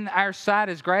in our sight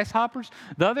as grasshoppers.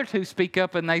 The other 2 speak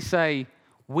up and they say,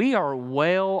 we are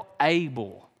well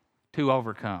able to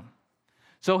overcome.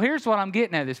 So here's what I'm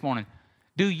getting at this morning.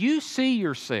 Do you see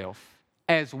yourself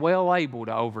as well able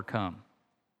to overcome?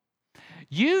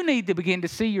 You need to begin to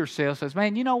see yourself as,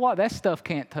 man, you know what? That stuff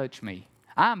can't touch me.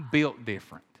 I'm built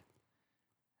different.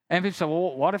 And people say,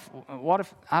 well, what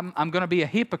if I'm going to be a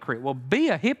hypocrite? Well, be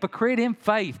a hypocrite in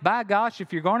faith. By gosh,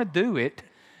 if you're going to do it,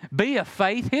 be a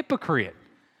faith hypocrite.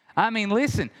 I mean,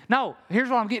 listen. No, here's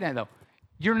what I'm getting at, though.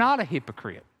 You're not a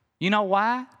hypocrite. You know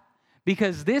why?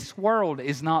 Because this world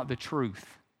is not the truth.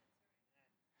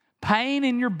 Pain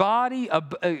in your body,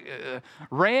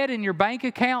 red in your bank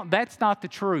account, that's not the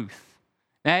truth.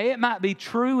 Now, it might be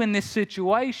true in this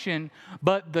situation,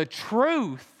 but the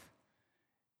truth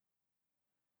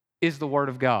is the Word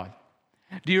of God.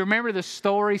 Do you remember the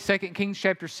story, 2 Kings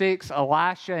chapter 6,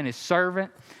 Elisha and his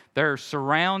servant? They're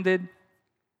surrounded,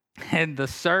 and the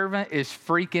servant is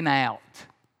freaking out.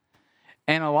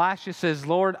 And Elisha says,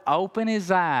 Lord, open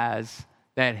his eyes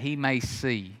that he may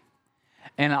see.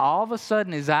 And all of a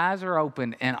sudden, his eyes are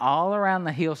opened, and all around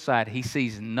the hillside, he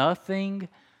sees nothing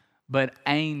but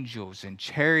angels and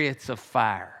chariots of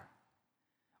fire.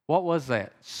 What was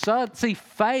that? See,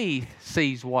 faith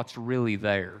sees what's really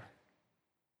there.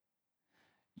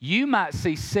 You might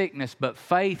see sickness, but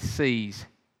faith sees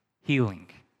healing.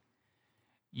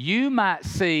 You might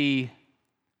see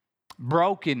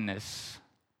brokenness,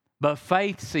 but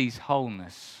faith sees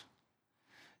wholeness.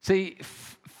 See,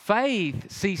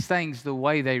 faith sees things the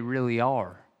way they really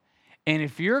are. And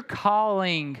if you're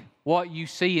calling what you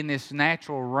see in this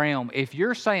natural realm, if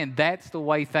you're saying that's the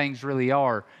way things really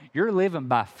are, you're living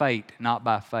by faith, not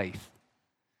by faith.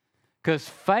 Because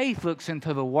faith looks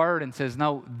into the Word and says,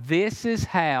 no, this is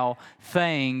how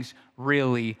things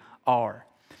really are.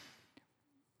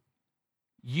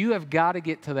 You have got to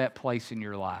get to that place in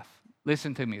your life.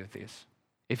 Listen to me with this.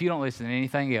 If you don't listen to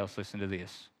anything else, listen to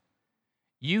this.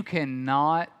 You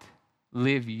cannot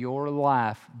live your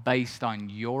life based on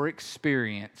your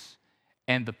experience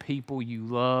and the people you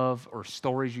love or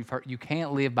stories you've heard. You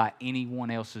can't live by anyone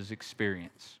else's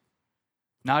experience,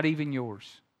 not even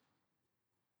yours.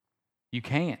 You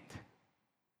can't.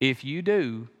 If you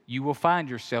do, you will find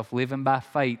yourself living by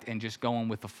faith and just going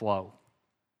with the flow.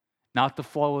 Not the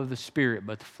flow of the Spirit,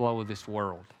 but the flow of this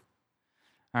world.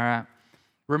 All right?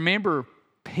 Remember,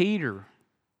 Peter,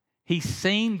 he's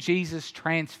seen Jesus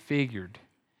transfigured.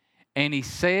 And he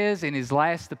says in his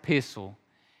last epistle,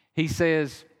 he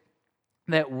says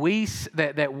that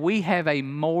we have a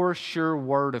more sure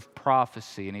word of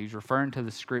prophecy. And he's referring to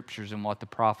the Scriptures and what the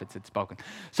prophets had spoken.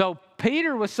 So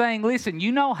Peter was saying, listen,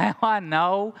 you know how I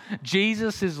know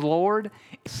Jesus is Lord?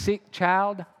 Sick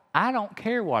child, I don't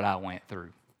care what I went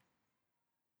through.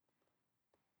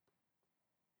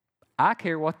 I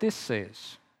care what this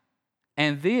says.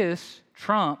 And this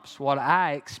trumps what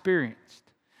I experienced.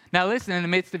 Now listen, in the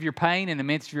midst of your pain, in the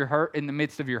midst of your hurt, in the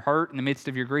midst of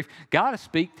your grief, God will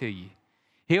speak to you.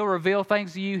 He'll reveal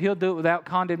things to you. He'll do it without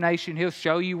condemnation. He'll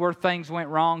show you where things went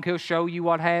wrong. He'll show you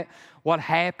what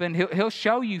happened. He'll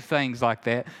show you things like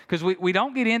that because we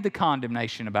don't get into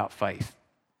condemnation about faith.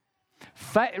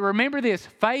 Remember this,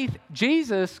 faith,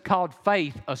 Jesus called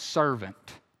faith a servant.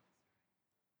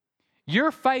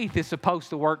 Your faith is supposed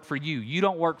to work for you. You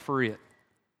don't work for it.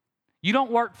 You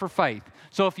don't work for faith.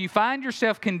 So if you find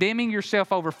yourself condemning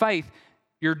yourself over faith,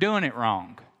 you're doing it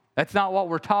wrong. That's not what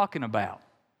we're talking about.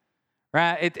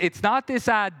 Right? It's not this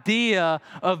idea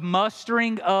of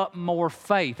mustering up more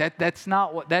faith. That's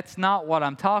not what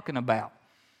I'm talking about.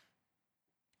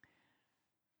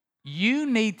 You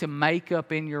need to make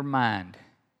up in your mind,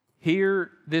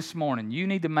 here this morning, you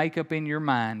need to make up in your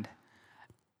mind,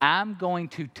 I'm going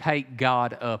to take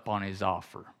God up on His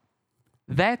offer.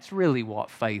 That's really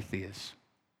what faith is.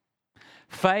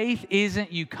 Faith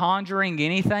isn't you conjuring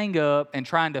anything up and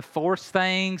trying to force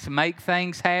things, make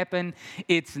things happen.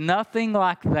 It's nothing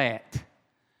like that.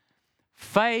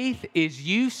 Faith is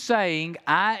you saying,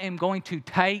 I am going to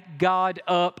take God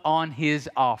up on His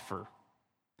offer.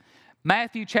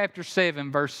 Matthew chapter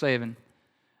 7, verse 7.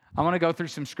 I want to go through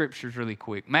some scriptures really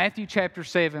quick. Matthew chapter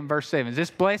 7, verse 7. Is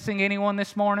this blessing anyone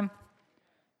this morning?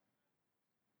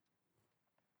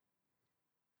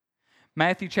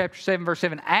 Matthew chapter 7, verse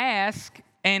 7. Ask,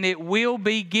 and it will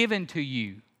be given to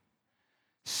you.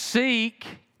 Seek,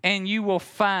 and you will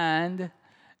find.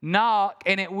 Knock,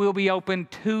 and it will be open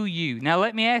to you. Now,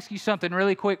 let me ask you something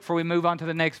really quick before we move on to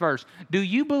the next verse. Do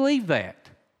you believe that?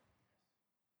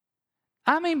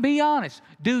 I mean, be honest.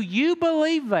 Do you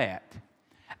believe that?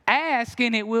 Ask,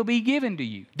 and it will be given to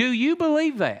you. Do you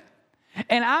believe that?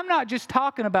 And I'm not just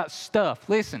talking about stuff.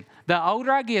 Listen, the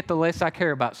older I get, the less I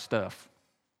care about stuff.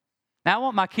 Now, I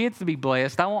want my kids to be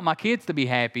blessed. I want my kids to be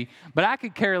happy, but I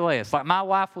could care less. Like my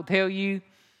wife will tell you,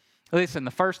 listen,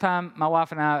 the first time my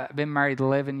wife and I have been married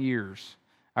 11 years,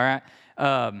 all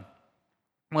right?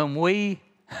 When we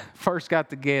first got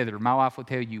together, my wife will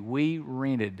tell you, we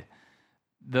rented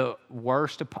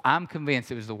I'm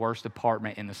convinced it was the worst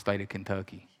apartment in the state of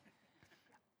Kentucky.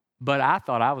 But I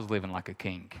thought I was living like a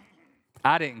king.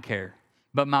 I didn't care.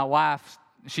 But my wife,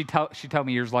 she told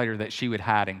me years later that she would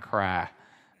hide and cry.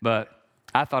 But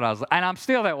I thought and I'm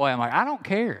still that way. I'm like, I don't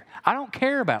care. I don't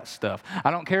care about stuff.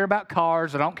 I don't care about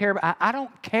cars. I don't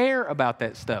care about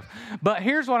that stuff. But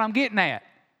here's what I'm getting at.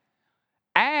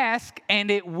 Ask and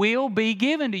it will be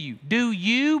given to you. Do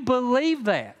you believe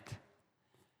that?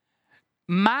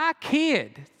 My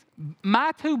kid,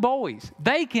 my 2 boys,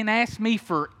 they can ask me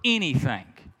for anything.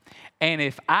 And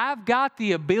if I've got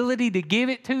the ability to give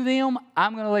it to them,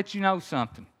 I'm going to let you know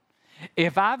something.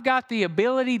 If I've got the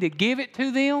ability to give it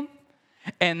to them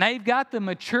and they've got the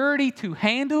maturity to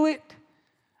handle it,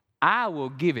 I will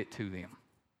give it to them.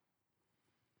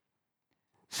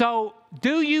 So,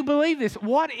 do you believe this?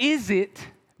 What is it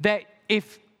that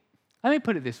let me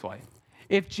put it this way.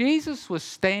 If Jesus was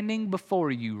standing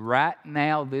before you right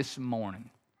now this morning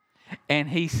and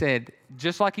he said,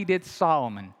 just like he did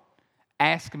Solomon,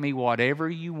 ask me whatever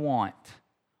you want,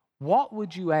 what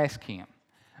would you ask him?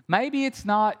 Maybe it's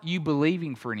not you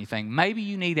believing for anything. Maybe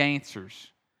you need answers.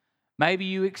 Maybe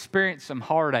you experience some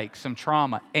heartache, some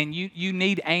trauma, and you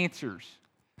need answers.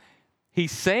 He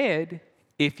said,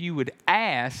 if you would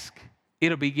ask,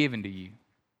 it'll be given to you.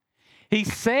 He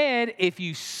said, if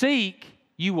you seek,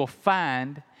 you will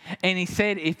find. And he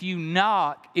said, if you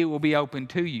knock, it will be open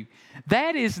to you.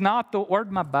 That is not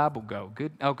where'd my Bible go?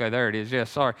 Good. Okay, there it is. Yeah,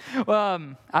 sorry.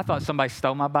 I thought somebody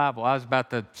stole my Bible. I was about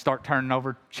to start turning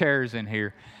over chairs in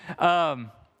here.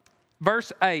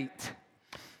 Verse 8.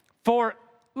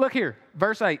 Look here,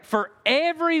 verse 8. For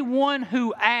everyone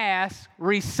who asks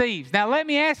receives. Now let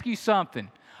me ask you something.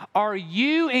 Are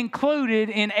you included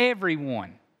in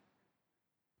everyone?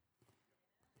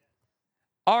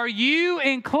 Are you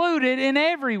included in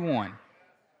everyone?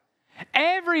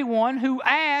 Everyone who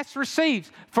asks receives.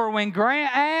 For when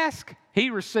Grant asks,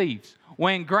 he receives.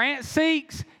 When Grant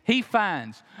seeks, he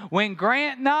finds. When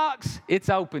Grant knocks, it's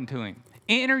open to him.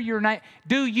 Enter your name.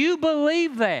 Do you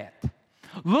believe that?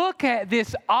 Look at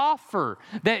this offer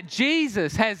that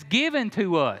Jesus has given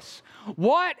to us.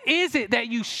 What is it that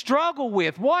you struggle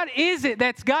with? What is it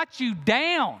that's got you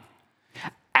down?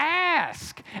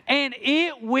 Ask, and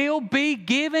it will be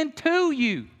given to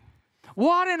you.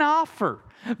 What an offer.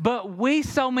 But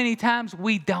so many times,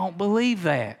 we don't believe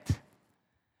that.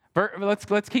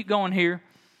 Let's keep going here.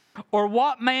 Or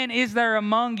what man is there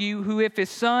among you who, if his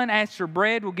son asks for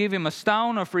bread, will give him a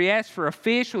stone? Or if he asks for a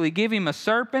fish, will he give him a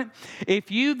serpent?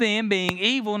 If you then, being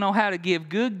evil, know how to give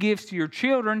good gifts to your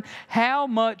children, how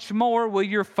much more will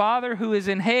your Father who is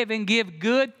in heaven give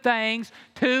good things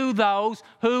to those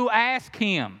who ask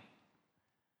him?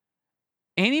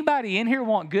 Anybody in here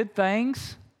want good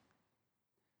things?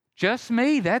 Just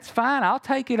me, that's fine. I'll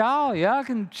take it all. Yeah, I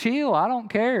can chill. I don't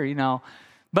care,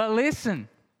 But listen.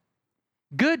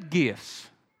 Good gifts,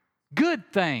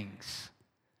 good things.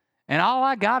 And all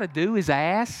I got to do is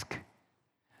ask.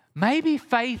 Maybe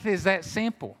faith is that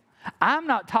simple. I'm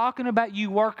not talking about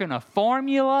you working a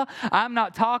formula. I'm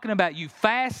not talking about you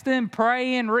fasting,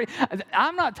 praying.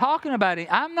 I'm not talking about it.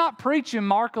 I'm not preaching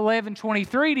Mark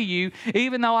 11:23 to you,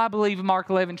 even though I believe in Mark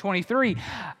 11:23.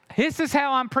 This is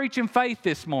how I'm preaching faith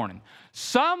this morning.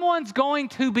 Someone's going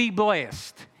to be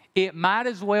blessed. It might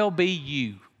as well be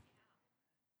you.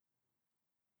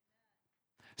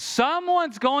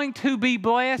 Someone's going to be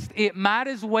blessed. It might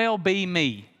as well be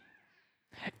me.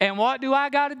 And what do I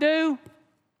got to do?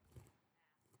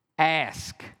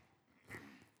 Ask.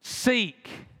 Seek.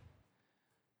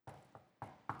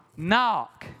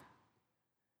 Knock.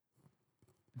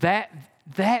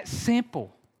 That's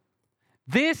simple.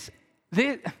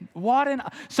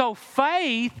 So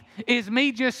faith is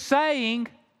me just saying,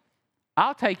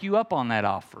 I'll take you up on that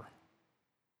offer.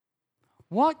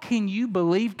 What can you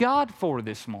believe God for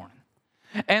this morning?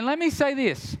 And let me say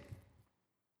this.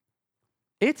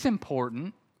 It's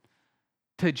important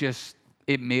to just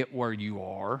admit where you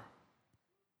are.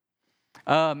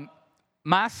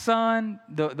 My son,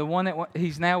 the one that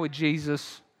he's now with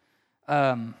Jesus,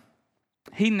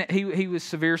 he was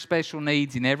severe special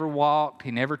needs. He never walked,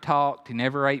 he never talked, he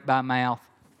never ate by mouth.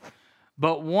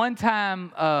 But one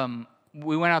time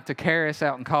we went out to Karis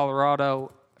out in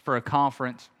Colorado for a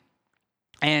conference.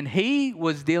 And he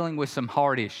was dealing with some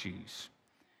heart issues.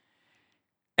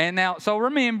 And now, so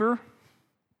remember,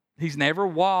 he's never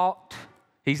walked,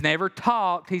 he's never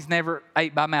talked, he's never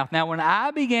ate by mouth. Now, when I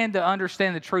began to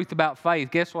understand the truth about faith,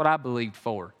 guess what I believed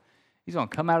for? He's going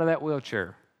to come out of that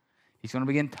wheelchair. He's going to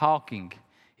begin talking.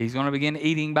 He's going to begin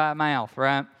eating by mouth,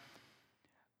 right?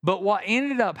 But what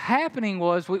ended up happening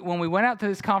was when we went out to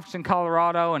this conference in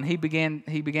Colorado and he began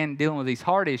dealing with these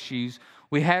heart issues,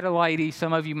 we had a lady,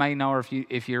 some of you may know her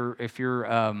if you're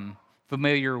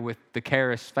familiar with the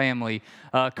Karras family,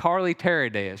 Carly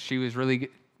Teradez. She was really good.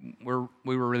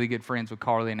 We were really good friends with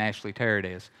Carly and Ashley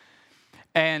Teradez.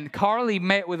 And Carly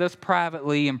met with us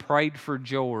privately and prayed for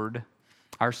Jord,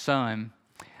 our son.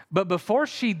 But before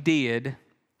she did,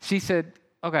 she said,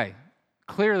 okay,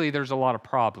 clearly there's a lot of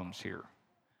problems here.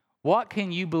 What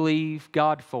can you believe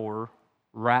God for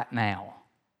right now?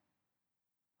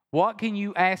 What can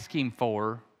you ask Him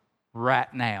for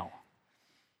right now?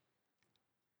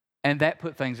 And that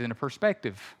put things into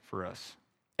perspective for us.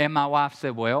 And my wife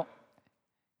said, well,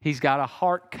 he's got a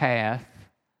heart cath.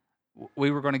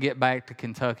 We were going to get back to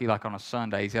Kentucky like on a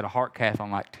Sunday. He's got a heart cath on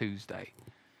like Tuesday.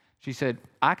 She said,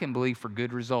 I can believe for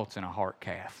good results in a heart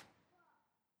cath.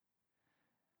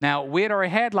 Now, we had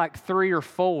already had like 3 or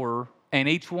 4, and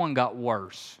each one got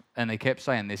worse. And they kept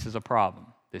saying, this is a problem.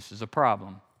 This is a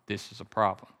problem. This is a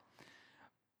problem.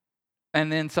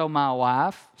 And then so my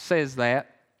wife says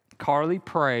that. Carly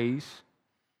prays.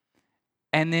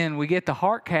 And then we get the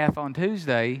heart cath on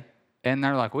Tuesday, and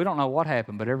they're like, we don't know what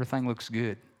happened, but everything looks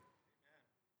good.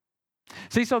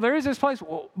 See, so there is this place,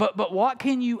 but what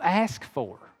can you ask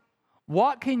for?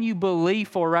 What can you believe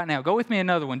for right now? Go with me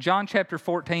another one. John chapter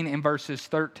 14 and verses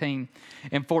 13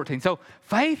 and 14. So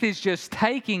faith is just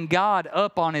taking God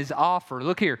up on His offer.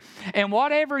 Look here. And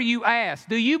whatever you ask,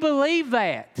 do you believe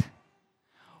that?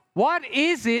 What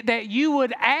is it that you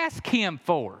would ask Him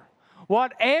for?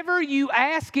 Whatever you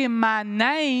ask in my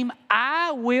name,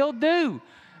 I will do.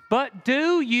 But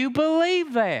do you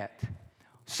believe that?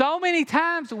 So many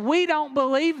times we don't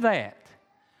believe that.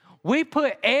 We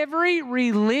put every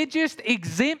religious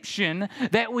exemption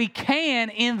that we can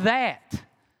in that.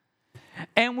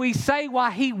 And we say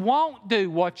why He won't do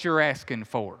what you're asking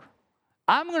for.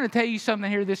 I'm going to tell you something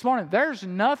here this morning. There's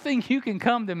nothing you can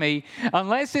come to me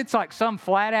unless it's like some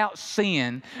flat out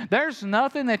sin. There's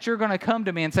nothing that you're going to come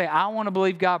to me and say, I want to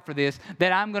believe God for this,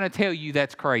 that I'm going to tell you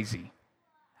that's crazy.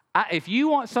 If you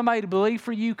want somebody to believe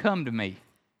for you, come to me.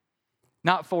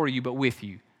 Not for you, but with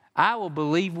you. I will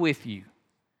believe with you.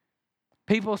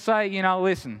 People say,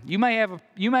 listen, you may have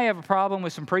a problem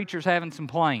with some preachers having some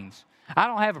planes. I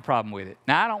don't have a problem with it.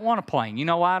 Now, I don't want a plane. You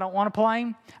know why I don't want a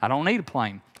plane? I don't need a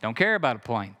plane. Don't care about a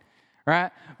plane, right?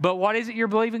 But what is it you're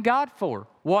believing God for?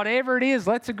 Whatever it is,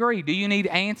 let's agree. Do you need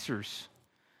answers?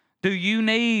 Do you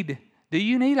need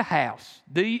a house?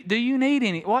 Do you need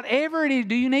any? Whatever it is,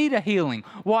 do you need a healing?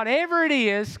 Whatever it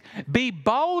is, be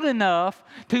bold enough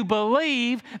to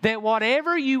believe that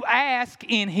whatever you ask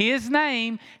in His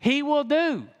name, He will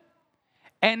do.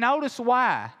 And notice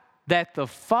why. That the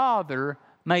Father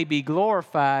may be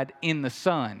glorified in the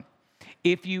Son.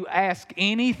 If you ask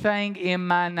anything in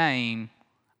my name,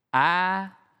 I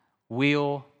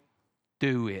will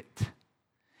do it.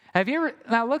 Have you ever,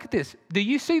 now look at this. Do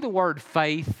you see the word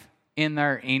faith in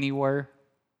there anywhere?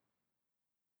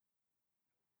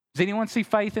 Does anyone see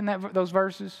faith in those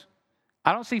verses?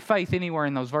 I don't see faith anywhere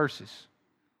in those verses.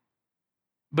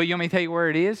 But you want me to tell you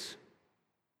where it is?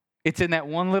 It's in that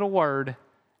one little word,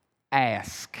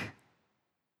 ask.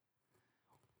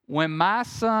 When my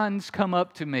sons come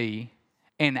up to me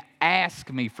and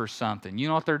ask me for something, you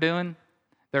know what they're doing?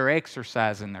 They're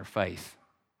exercising their faith.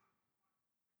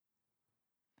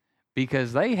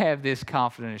 Because they have this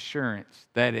confident assurance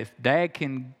that if Dad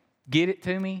can get it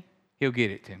to me, He'll get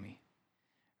it to me.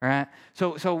 Right?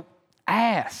 So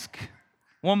ask.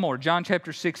 One more. John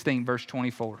chapter 16, verse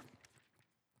 24.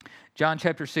 John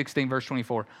chapter 16, verse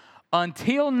 24.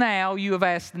 Until now you have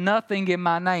asked nothing in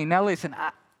my name. Now listen,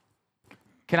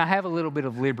 can I have a little bit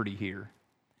of liberty here?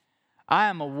 I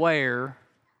am aware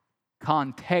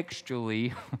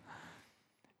contextually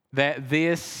that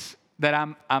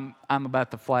I'm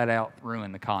about to flat out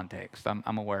ruin the context.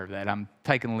 I'm aware of that. I'm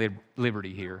taking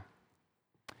liberty here.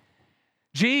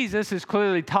 Jesus is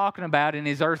clearly talking about in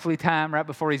His earthly time right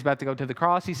before He's about to go to the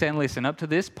cross. He's saying, listen, up to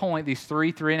this point, these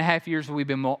 3.5 years we've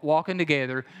been walking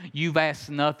together, you've asked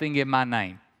nothing in my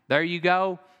name. There you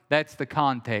go. That's the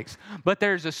context. But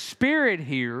there's a spirit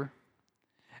here.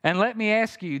 And let me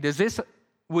ask you,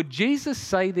 would Jesus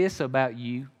say this about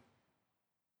you?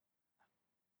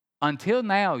 Until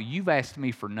now, you've asked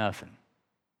me for nothing.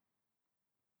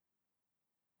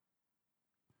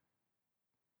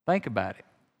 Think about it.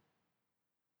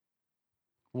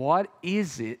 What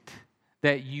is it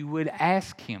that you would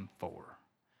ask Him for?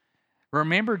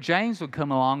 Remember, James would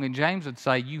come along and James would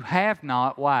say, you have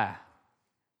not. Why?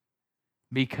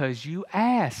 Because you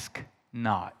ask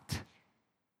not.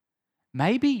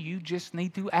 Maybe you just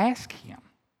need to ask Him.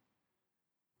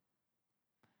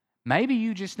 Maybe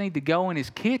you just need to go in his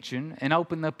kitchen and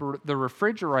open up the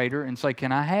refrigerator and say,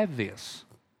 can I have this?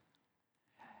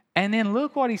 And then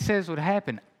look what he says would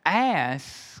happen.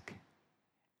 Ask,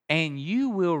 and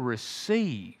you will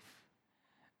receive,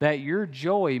 that your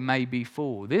joy may be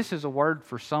full. This is a word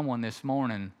for someone this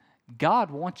morning. God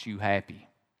wants you happy.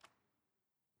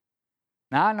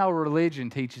 Now, I know religion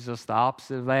teaches us the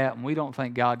opposite of that, and we don't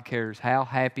think God cares how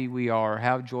happy we are,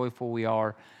 how joyful we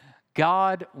are.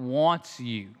 God wants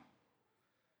you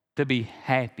to be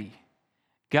happy.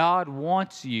 God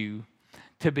wants you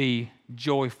to be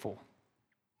joyful.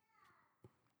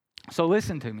 So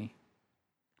listen to me.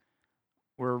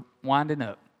 We're winding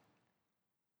up.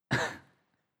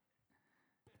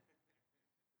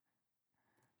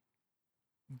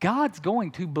 God's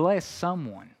going to bless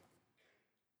someone.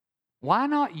 Why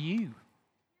not you?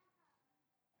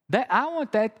 I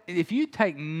want that, if you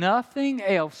take nothing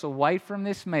else away from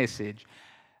this message,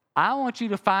 I want you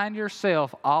to find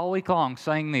yourself all week long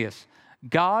saying this: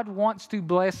 God wants to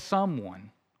bless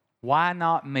someone. Why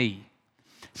not me?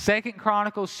 2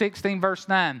 Chronicles 16 verse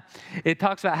 9, it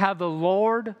talks about how the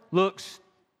Lord looks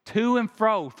to and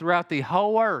fro throughout the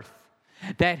whole earth,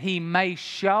 that he may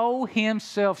show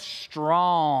himself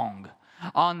strong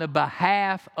on the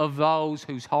behalf of those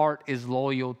whose heart is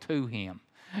loyal to him.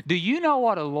 Do you know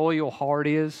what a loyal heart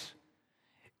is?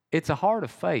 It's a heart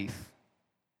of faith.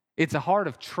 It's a heart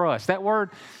of trust. That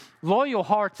word, loyal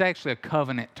heart's actually a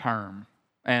covenant term.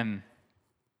 And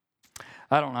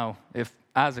I don't know if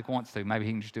Isaac wants to. Maybe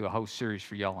he can just do a whole series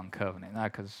for y'all on covenant,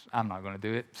 because I'm not going to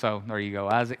do it. So there you go,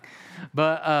 Isaac.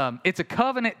 But it's a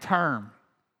covenant term.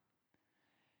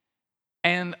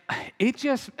 And it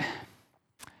just,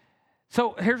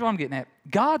 so here's what I'm getting at.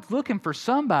 God's looking for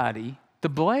somebody to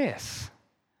bless.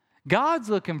 God's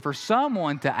looking for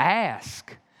someone to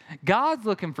ask. God's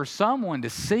looking for someone to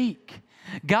seek.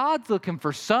 God's looking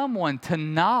for someone to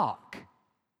knock.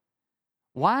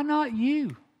 Why not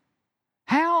you?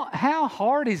 How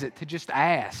hard is it to just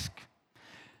ask?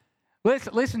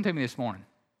 Listen to me this morning.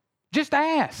 Just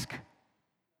ask.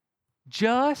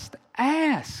 Just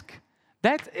ask.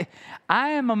 I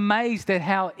am amazed at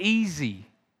how easy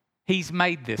he's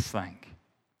made this thing.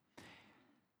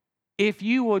 If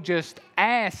you will just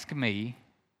ask me,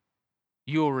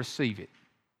 you'll receive it.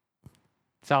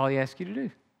 That's all he asks you to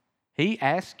do. He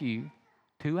asks you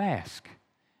to ask.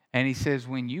 And he says,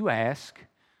 when you ask,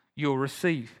 you'll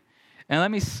receive. And let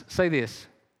me say this.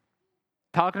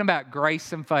 Talking about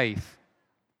grace and faith.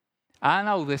 I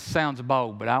know this sounds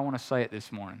bold, but I want to say it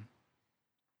this morning.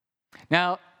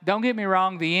 Now, don't get me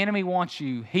wrong. The enemy wants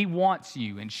you. He wants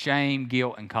you in shame,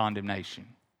 guilt, and condemnation.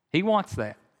 He wants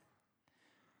that.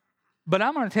 But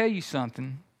I'm going to tell you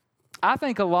something. I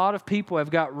think a lot of people have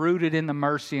got rooted in the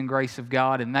mercy and grace of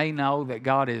God, and they know that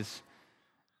God is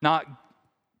not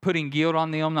putting guilt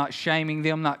on them, not shaming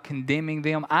them, not condemning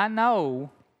them. I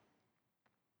know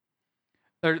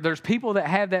there's people that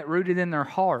have that rooted in their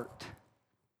heart,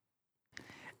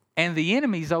 and the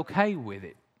enemy's okay with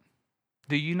it.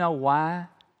 Do you know why?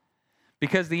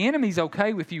 Because the enemy's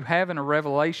okay with you having a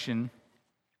revelation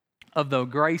of the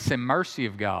grace and mercy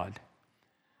of God,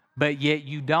 but yet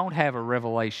you don't have a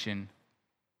revelation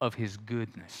of his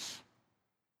goodness.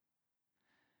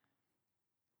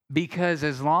 Because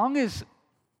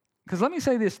let me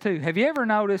say this too. Have you ever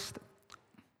noticed,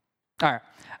 all right,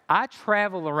 I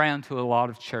travel around to a lot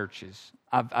of churches.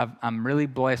 I'm really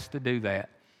blessed to do that.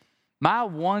 My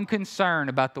one concern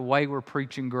about the way we're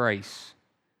preaching grace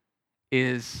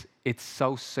is it's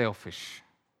so selfish.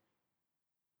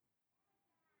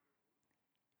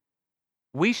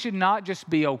 We should not just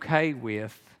be okay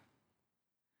with,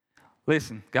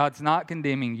 listen, God's not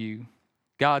condemning you.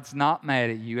 God's not mad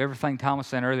at you. Everything Thomas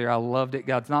said earlier, I loved it.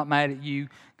 God's not mad at you.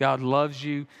 God loves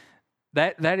you.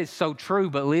 That is so true,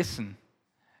 but listen,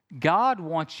 God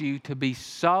wants you to be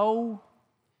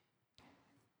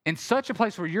in such a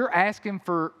place where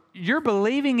you're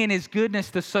believing in his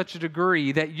goodness to such a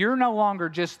degree that you're no longer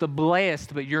just the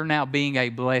blessed, but you're now being a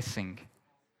blessing.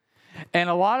 And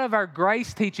a lot of our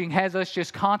grace teaching has us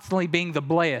just constantly being the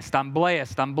blessed. I'm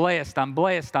blessed, I'm blessed, I'm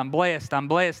blessed, I'm blessed, I'm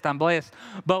blessed, I'm blessed.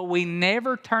 But we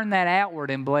never turn that outward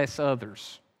and bless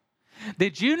others.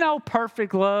 Did you know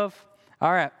perfect love?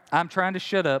 All right, I'm trying to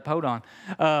shut up. Hold on.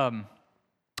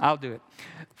 I'll do it.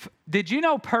 Did you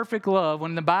know perfect love,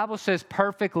 when the Bible says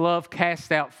perfect love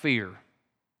casts out fear,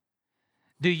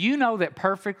 do you know that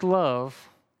perfect love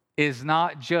is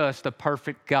not just a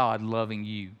perfect God loving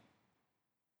you?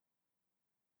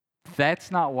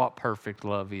 That's not what perfect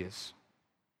love is.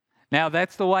 Now,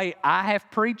 that's the way I have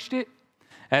preached it,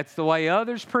 That's the way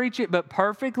others preach it, but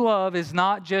perfect love is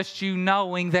not just you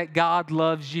knowing that God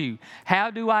loves you. How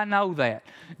do I know that?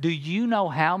 Do you know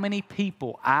how many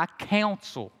people I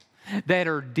counsel that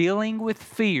are dealing with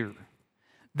fear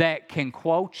that can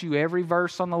quote you every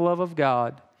verse on the love of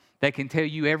God, that can tell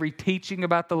you every teaching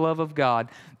about the love of God?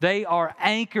 They are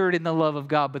anchored in the love of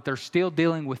God, but they're still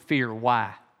dealing with fear.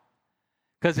 Why?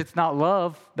 Because it's not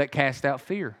love that casts out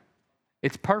fear.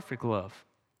 It's perfect love.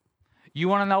 You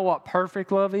want to know what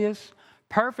perfect love is?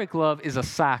 Perfect love is a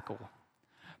cycle.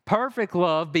 Perfect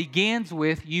love begins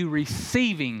with you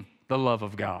receiving the love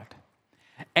of God,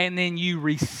 and then you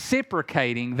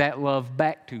reciprocating that love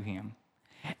back to Him,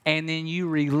 and then you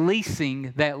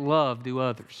releasing that love to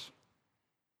others.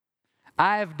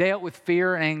 I have dealt with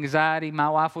fear and anxiety. My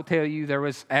wife will tell you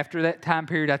after that time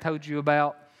period I told you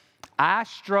about, I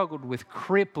struggled with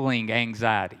crippling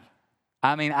anxiety.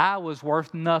 I mean, I was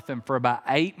worth nothing for about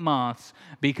 8 months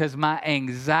because my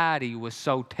anxiety was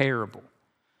so terrible.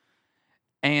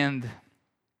 And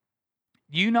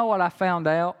you know what I found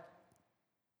out?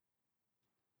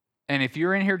 And if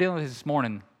you're in here dealing with this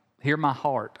morning, hear my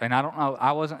heart. And I don't know,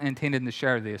 I wasn't intending to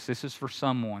share this. This is for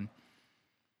someone.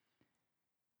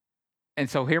 And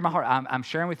so hear my heart. I'm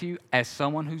sharing with you as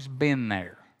someone who's been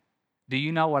there. Do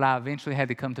you know what I eventually had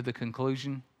to come to the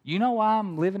conclusion? You know why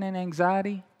I'm living in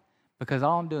anxiety? Because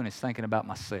all I'm doing is thinking about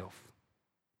myself.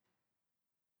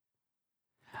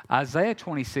 Isaiah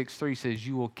 26:3 says,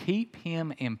 you will keep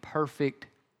him in perfect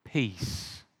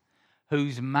peace,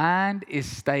 whose mind is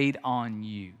stayed on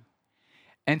you.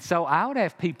 And so I would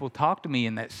have people talk to me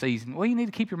in that season, well, you need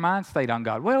to keep your mind stayed on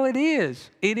God. Well, it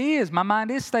is. It is. My mind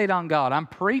is stayed on God. I'm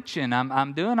preaching.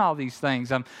 I'm doing all these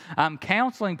things. I'm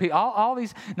counseling people. All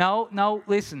these. No,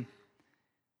 listen.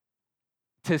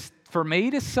 For me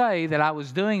to say that I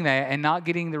was doing that and not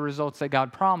getting the results that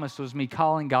God promised was me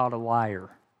calling God a liar.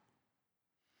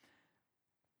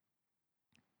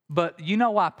 But you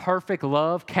know why perfect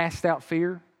love casts out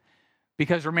fear?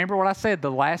 Because remember what I said,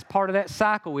 the last part of that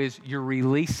cycle is you're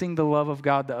releasing the love of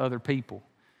God to other people.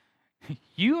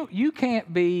 You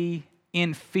can't be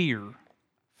in fear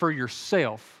for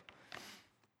yourself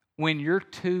when you're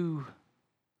too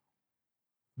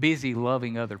busy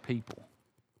loving other people.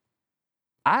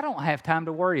 I don't have time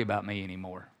to worry about me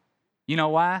anymore. You know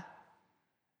why?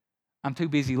 I'm too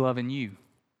busy loving you.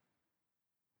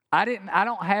 I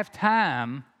don't have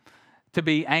time to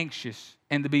be anxious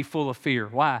and to be full of fear.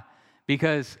 Why?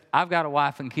 Because I've got a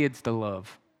wife and kids to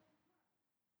love.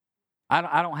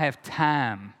 I don't have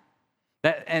time.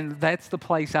 And that's the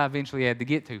place I eventually had to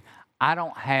get to. I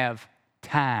don't have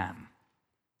time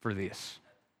for this.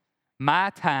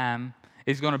 My time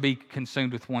is going to be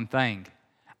consumed with one thing.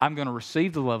 I'm going to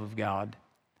receive the love of God.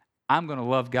 I'm going to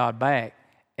love God back.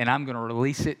 And I'm going to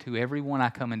release it to everyone I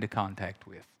come into contact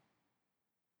with.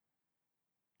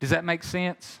 Does that make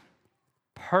sense?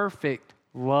 Perfect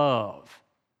love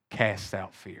casts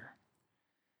out fear.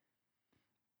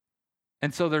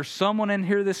 And so there's someone in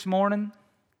here this morning,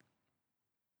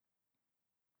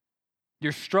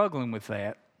 you're struggling with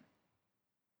that.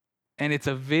 And it's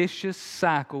a vicious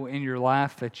cycle in your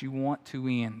life that you want to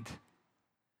end.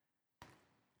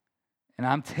 And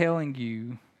I'm telling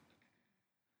you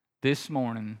this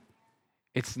morning,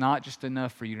 it's not just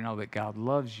enough for you to know that God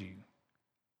loves you.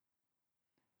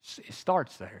 It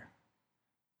starts there.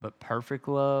 But perfect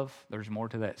love, there's more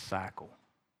to that cycle.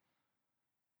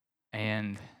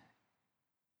 And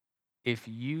if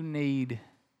you need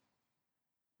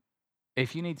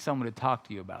someone to talk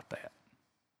to you about that,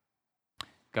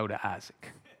 go to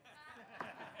Isaac.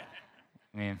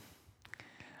 Amen.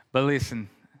 But listen,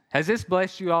 has this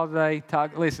blessed you all today?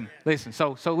 Listen.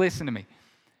 So listen to me.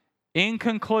 In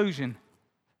conclusion,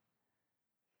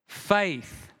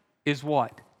 faith is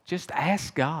what? Just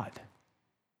ask God.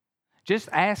 Just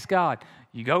ask God.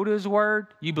 You go to His Word,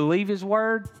 you believe His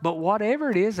Word, but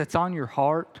whatever it is that's on your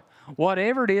heart,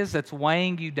 whatever it is that's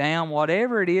weighing you down,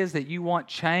 whatever it is that you want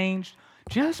changed,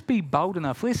 just be bold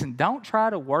enough. Listen, don't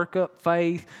try to work up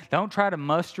faith. Don't try to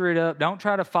muster it up. Don't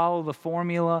try to follow the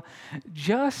formula.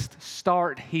 Just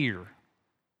start here.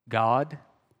 God,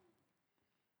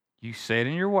 you said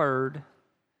in your Word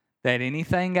that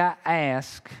anything I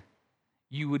ask,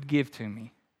 you would give to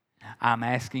me. I'm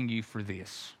asking you for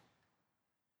this.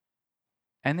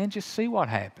 And then just see what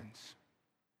happens.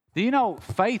 Do you know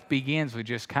faith begins with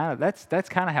just kind of, that's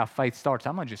kind of how faith starts.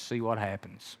 I'm going to just see what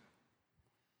happens.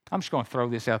 I'm just going to throw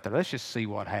this out there. Let's just see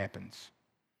what happens.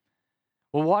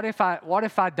 Well, what if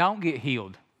I don't get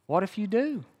healed? What if you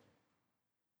do?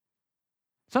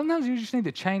 Sometimes you just need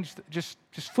to change, just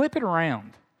flip it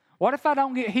around. What if I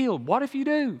don't get healed? What if you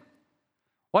do?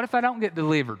 What if I don't get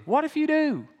delivered? What if you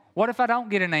do? What if I don't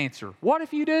get an answer? What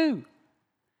if you do?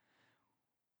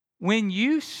 When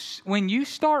you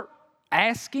start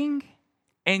asking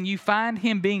and you find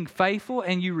Him being faithful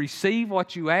and you receive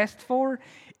what you asked for,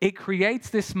 it creates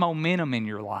this momentum in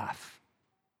your life.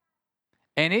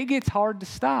 And it gets hard to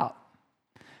stop.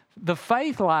 The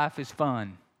faith life is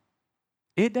fun.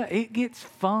 It gets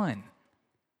fun.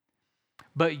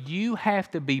 But you have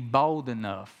to be bold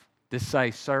enough to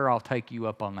say, sir, I'll take you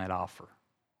up on that offer.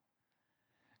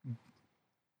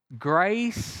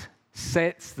 Grace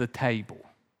sets the table.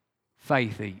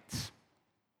 Faith eats.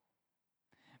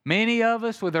 Many of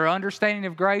us, with our understanding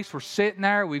of grace, we're sitting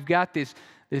there. We've got this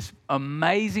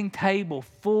amazing table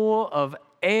full of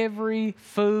every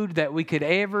food that we could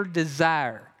ever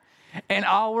desire. And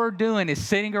all we're doing is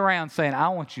sitting around saying, I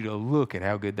want you to look at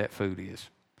how good that food is.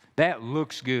 That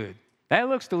looks good. That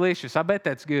looks delicious. I bet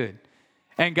that's good.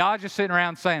 And God's just sitting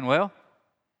around saying, well,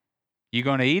 you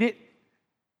going to eat it?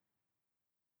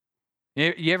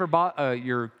 You ever bought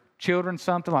your children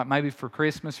something, like maybe for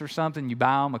Christmas or something, you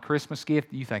buy them a Christmas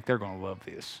gift, you think they're going to love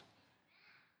this.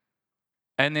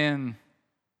 And then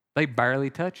they barely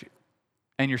touch it.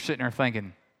 And you're sitting there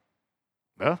thinking,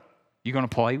 well, you going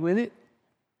to play with it?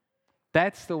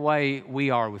 That's the way we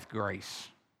are with grace.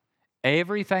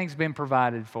 Everything's been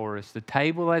provided for us. The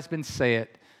table has been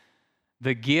set.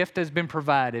 The gift has been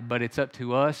provided, but it's up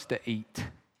to us to eat.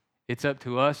 It's up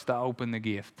to us to open the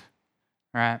gift.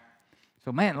 Right?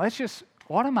 So, man,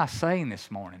 what am I saying this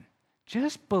morning?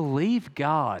 Just believe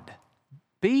God.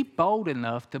 Be bold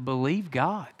enough to believe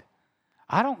God.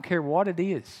 I don't care what it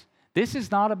is. This is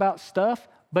not about stuff,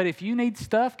 but if you need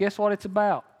stuff, guess what it's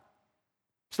about?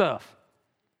 Stuff.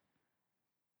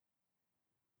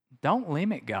 Don't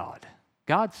limit God.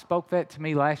 God spoke that to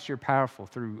me last year powerful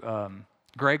through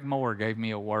Greg Moore gave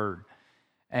me a word.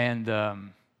 And,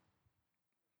 man,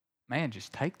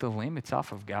 just take the limits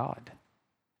off of God.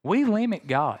 We limit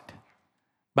God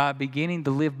by beginning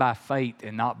to live by faith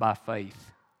and not by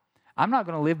faith. I'm not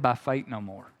going to live by faith no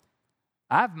more.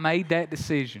 I've made that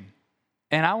decision.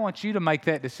 And I want you to make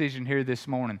that decision here this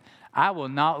morning. I will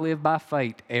not live by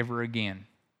faith ever again.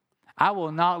 I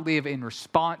will not live in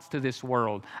response to this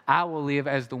world. I will live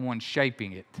as the one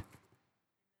shaping it.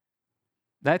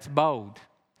 That's bold.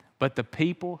 But the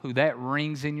people who that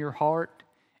rings in your heart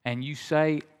and you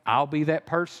say, I'll be that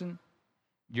person,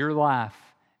 your life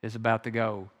is about to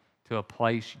go to a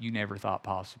place you never thought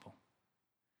possible.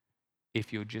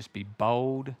 If you'll just be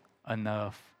bold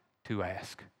enough to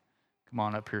ask. Come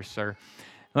on up here, sir.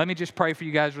 Let me just pray for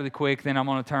you guys really quick, then I'm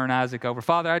going to turn Isaac over.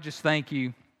 Father, I just thank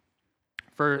you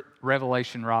for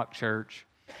Revelation Rock Church.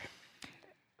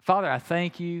 Father, I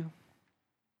thank you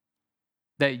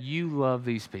that you love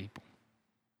these people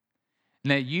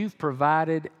and that you've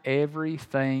provided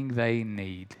everything they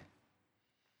need.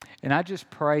 And I just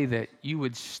pray that you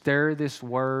would stir this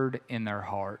word in their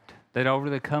heart, that over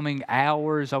the coming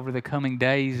hours, over the coming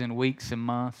days and weeks and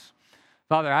months,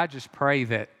 Father, I just pray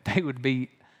that they would be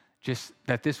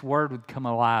that this word would come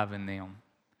alive in them.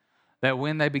 That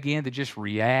when they begin to just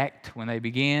react, when they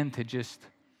begin to just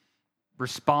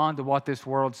respond to what this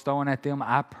world's throwing at them,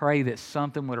 I pray that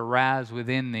something would arise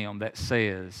within them that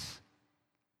says,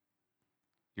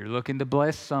 you're looking to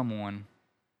bless someone,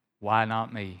 why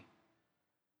not me?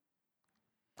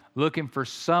 Looking for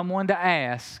someone to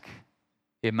ask,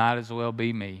 it might as well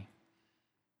be me.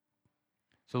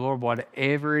 So Lord,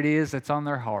 whatever it is that's on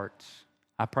their hearts,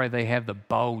 I pray they have the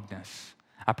boldness.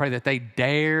 I pray that they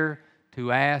dare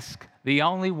to ask the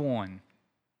only one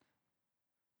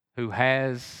who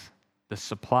has the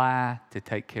supply to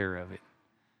take care of it,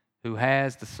 who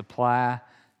has the supply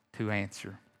to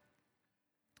answer.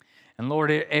 And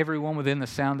Lord, everyone within the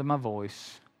sound of my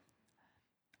voice,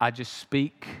 I just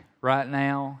speak right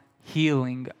now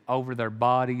healing over their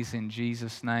bodies in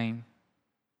Jesus' name.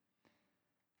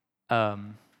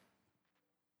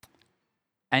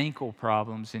 Ankle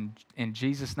problems in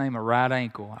Jesus' name, a right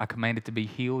ankle, I command it to be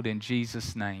healed in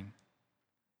Jesus' name.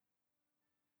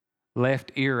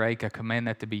 Left earache, I command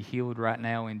that to be healed right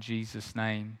now in Jesus'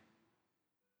 name.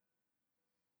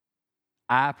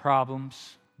 Eye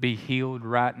problems, be healed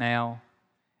right now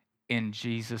in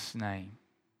Jesus' name.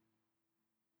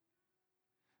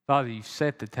 Father, you've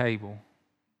set the table.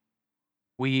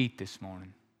 We eat this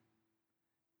morning.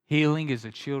 Healing is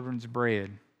a children's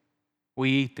bread.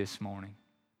 We eat this morning.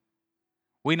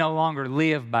 We no longer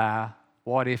live by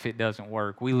what if it doesn't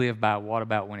work. We live by what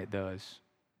about when it does.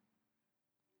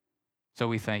 So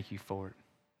we thank you for it.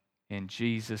 In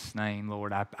Jesus' name,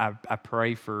 Lord, I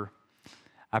pray for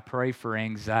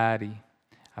anxiety.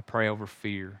 I pray over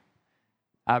fear.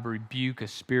 I rebuke a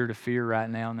spirit of fear right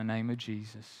now in the name of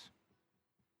Jesus.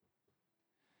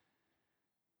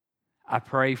 I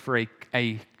pray for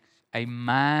a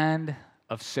mind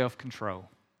of self-control,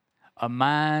 a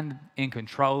mind in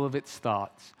control of its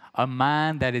thoughts, a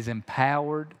mind that is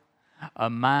empowered, a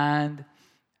mind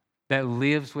that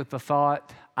lives with the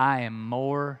thought, I am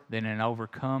more than an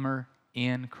overcomer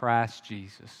in Christ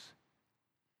Jesus.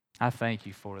 I thank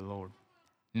you for it, Lord.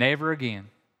 Never again.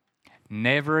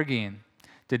 Never again.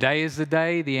 Today is the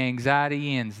day the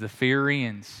anxiety ends, the fear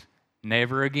ends.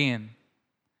 Never again.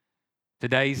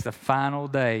 Today's the final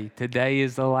day. Today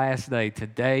is the last day.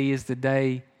 Today is the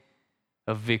day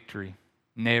of victory.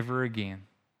 Never again.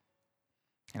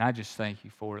 And I just thank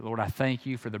you for it, Lord. I thank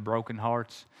you for the broken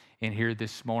hearts in here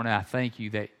this morning. I thank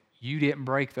you that you didn't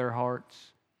break their hearts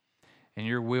and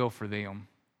your will for them.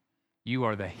 You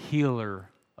are the healer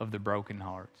of the broken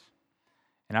hearts.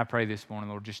 And I pray this morning,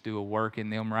 Lord, just do a work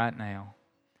in them right now.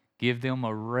 Give them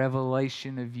a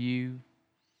revelation of you,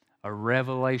 a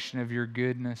revelation of your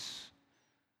goodness,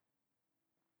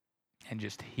 and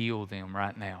just heal them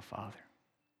right now, Father.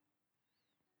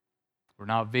 We're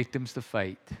not victims to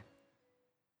fate.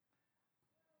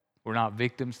 We're not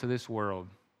victims to this world.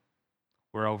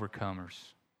 We're overcomers.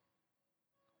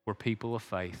 We're people of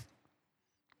faith.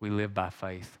 We live by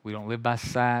faith. We don't live by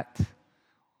sight.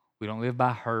 We don't live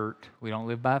by hurt. We don't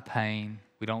live by pain.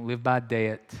 We don't live by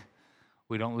debt.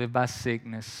 We don't live by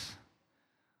sickness.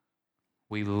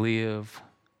 We live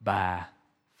by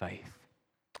faith.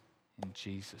 In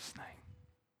Jesus' name.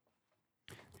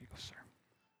 Here you go, sir.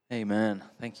 Amen.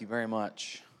 Thank you very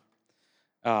much.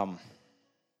 I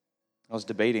was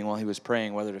debating while he was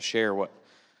praying whether to share what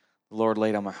the Lord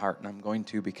laid on my heart, and I'm going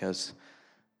to because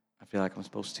I feel like I'm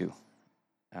supposed to.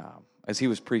 As he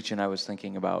was preaching, I was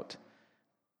thinking about,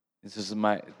 this is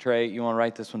Trey, you want to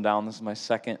write this one down? This is my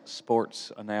second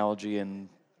sports analogy in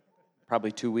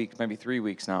probably 2 weeks, maybe 3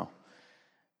 weeks now.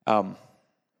 I was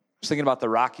thinking about the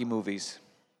Rocky movies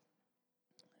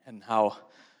and how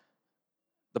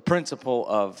the principle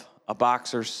of a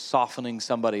boxer softening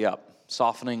somebody up,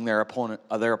 softening their opponent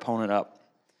up.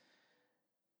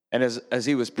 And as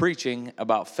he was preaching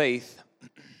about faith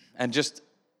and just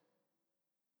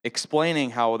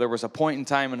explaining how there was a point in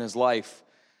time in his life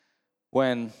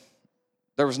when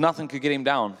there was nothing could get him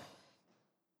down.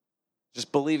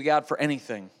 Just believe God for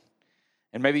anything.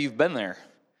 And maybe you've been there.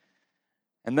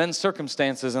 And then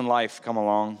circumstances in life come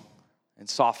along and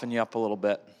soften you up a little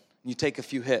bit. You take a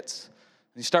few hits.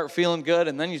 And you start feeling good,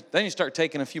 and then you start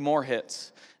taking a few more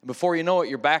hits. And before you know it,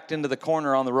 you're backed into the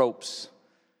corner on the ropes.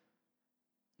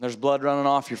 There's blood running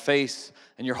off your face,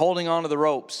 and you're holding on to the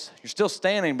ropes. You're still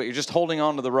standing, but you're just holding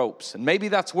on to the ropes. And maybe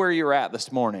that's where you're at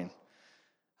this morning.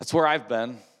 That's where I've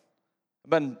been. I've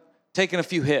been taking a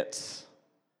few hits,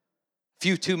 a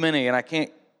few too many, and I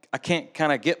can't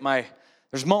kind of get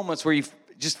there's moments where you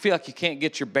just feel like you can't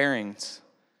get your bearings.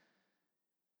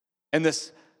 And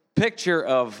this picture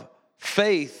of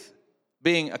faith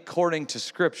being according to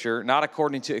Scripture, not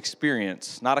according to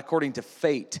experience, not according to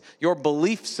fate. Your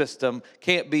belief system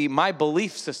my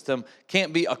belief system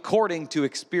can't be according to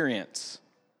experience.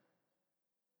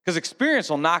 Because experience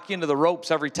will knock you into the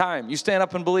ropes every time. You stand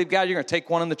up and believe God, you're going to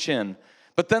take one in the chin.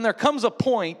 But then there comes a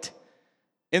point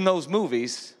in those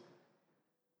movies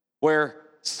where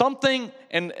something,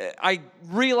 and I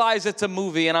realize it's a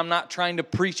movie and I'm not trying to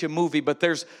preach a movie, but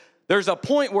there's a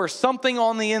point where something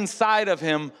on the inside of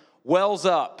him wells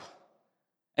up,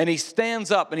 and he stands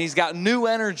up, and he's got new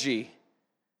energy.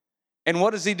 And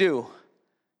what does he do?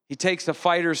 He takes a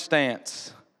fighter's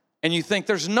stance, and you think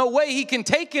there's no way he can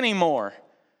take anymore.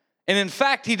 And in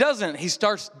fact, he doesn't. He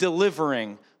starts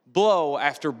delivering blow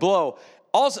after blow.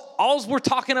 All we're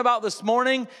talking about this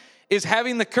morning is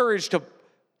having the courage to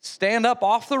stand up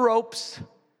off the ropes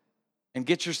and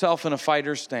get yourself in a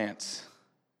fighter's stance.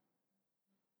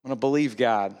 I'm going to believe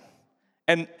God.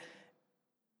 And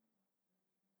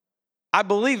I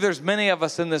believe there's many of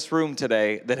us in this room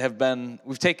today that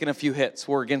we've taken a few hits.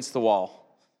 We're against the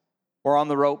wall. We're on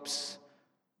the ropes.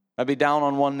 Maybe down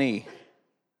on one knee.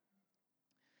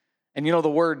 And you know the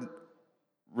word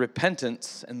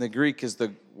repentance in the Greek is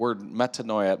the word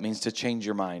metanoia. It means to change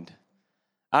your mind.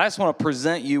 I just want to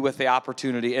present you with the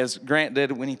opportunity, as Grant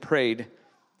did when he prayed,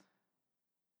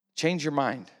 change your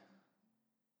mind.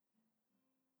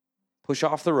 Push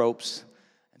off the ropes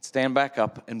and stand back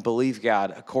up and believe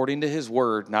God according to his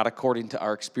word, not according to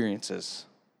our experiences.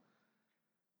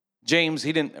 James,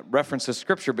 he didn't reference the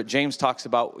scripture, but James talks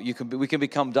about we can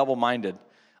become double-minded,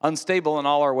 unstable in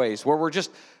all our ways, where we're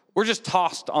just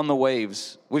tossed on the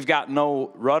waves. We've got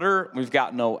no rudder, we've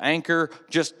got no anchor,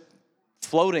 just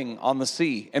floating on the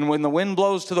sea. And when the wind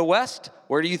blows to the west,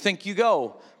 where do you think you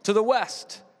go? To the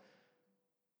west.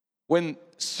 When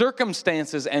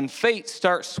circumstances and fate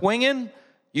start swinging,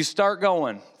 you start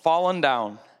going, falling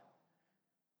down.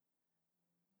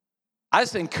 I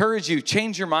just encourage you,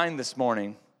 change your mind this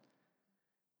morning.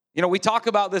 You know, we talk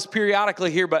about this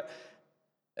periodically here, but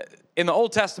in the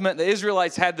Old Testament, the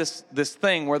Israelites had this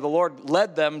thing where the Lord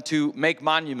led them to make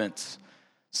monuments,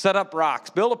 set up rocks,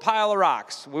 build a pile of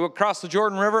rocks. We would cross the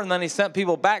Jordan River, and then he sent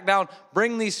people back down,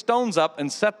 bring these stones up and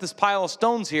set this pile of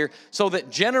stones here so that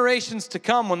generations to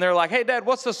come, when they're like, hey, Dad,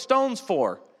 what's the stones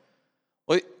for?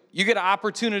 Well, you get an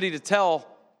opportunity to tell,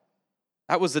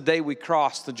 that was the day we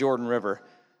crossed the Jordan River.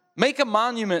 Make a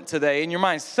monument today in your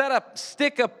mind.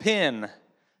 Stick a pin.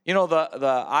 You know, the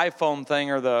iPhone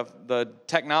thing or the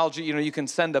technology, you know, you can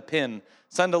send a pin.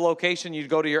 Send a location, you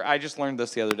go to I just learned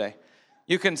this the other day.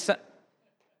 You can send,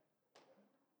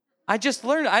 I just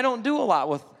learned, I don't do a lot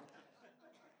with.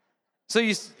 So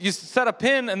you set a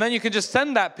pin, and then you can just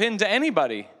send that pin to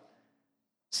anybody.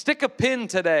 Stick a pin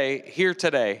today, here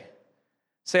today.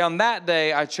 Say, on that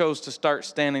day, I chose to start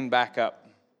standing back up.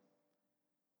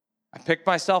 I picked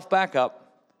myself back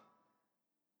up,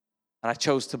 and I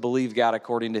chose to believe God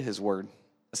according to his word.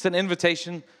 It's an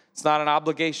invitation. It's not an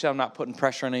obligation. I'm not putting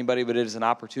pressure on anybody, but it is an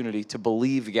opportunity to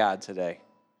believe God today.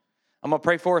 I'm going to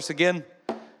pray for us again.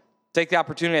 Take the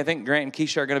opportunity. I think Grant and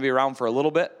Keisha are going to be around for a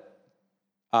little bit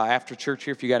after church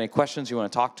here. If you got any questions, you want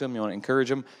to talk to them, you want to encourage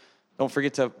them, don't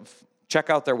forget to check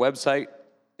out their website.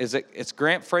 It's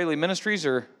Grant Fraley Ministries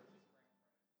or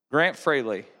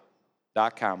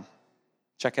grantfraley.com.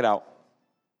 Check it out.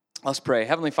 Let's pray.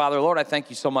 Heavenly Father, Lord, I thank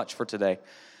you so much for today.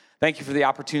 Thank you for the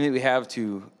opportunity we have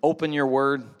to open your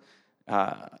word.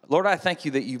 Lord, I thank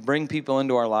you that you bring people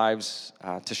into our lives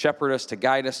to shepherd us, to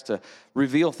guide us, to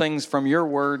reveal things from your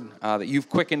word that you've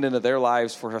quickened into their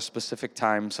lives for a specific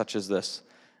time such as this.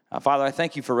 Father, I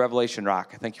thank you for Revelation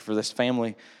Rock. I thank you for this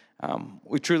family.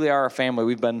 We truly are a family.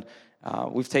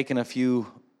 We've taken a few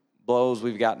blows.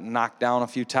 We've gotten knocked down a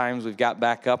few times. We've got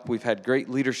back up. We've had great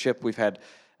leadership. We've had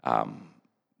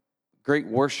great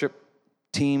worship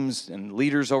teams and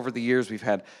leaders over the years. We've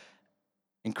had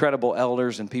incredible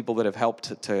elders and people that have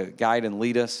helped to guide and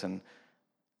lead us. And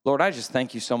Lord, I just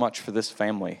thank you so much for this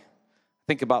family.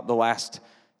 Think about the last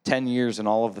 10 years and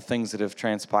all of the things that have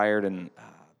transpired and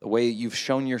the way you've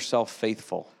shown yourself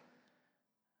faithful.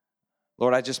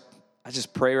 Lord, I just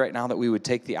pray right now that we would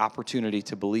take the opportunity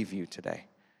to believe you today.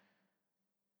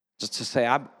 Just to say,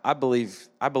 I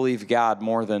believe God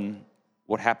more than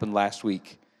what happened last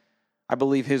week. I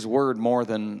believe his word more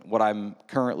than what I'm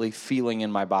currently feeling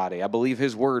in my body. I believe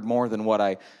his word more than what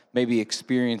I may be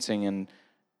experiencing in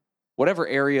whatever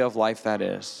area of life that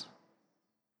is.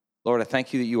 Lord, I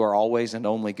thank you that you are always and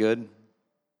only good.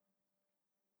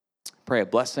 Pray a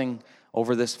blessing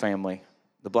over this family,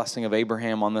 the blessing of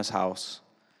Abraham on this house.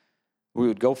 We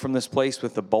would go from this place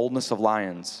with the boldness of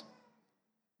lions,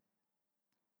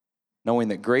 knowing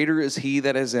that greater is he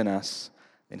that is in us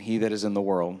than he that is in the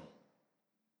world.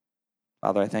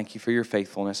 Father, I thank you for your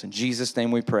faithfulness. In Jesus' name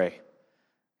we pray.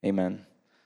 Amen.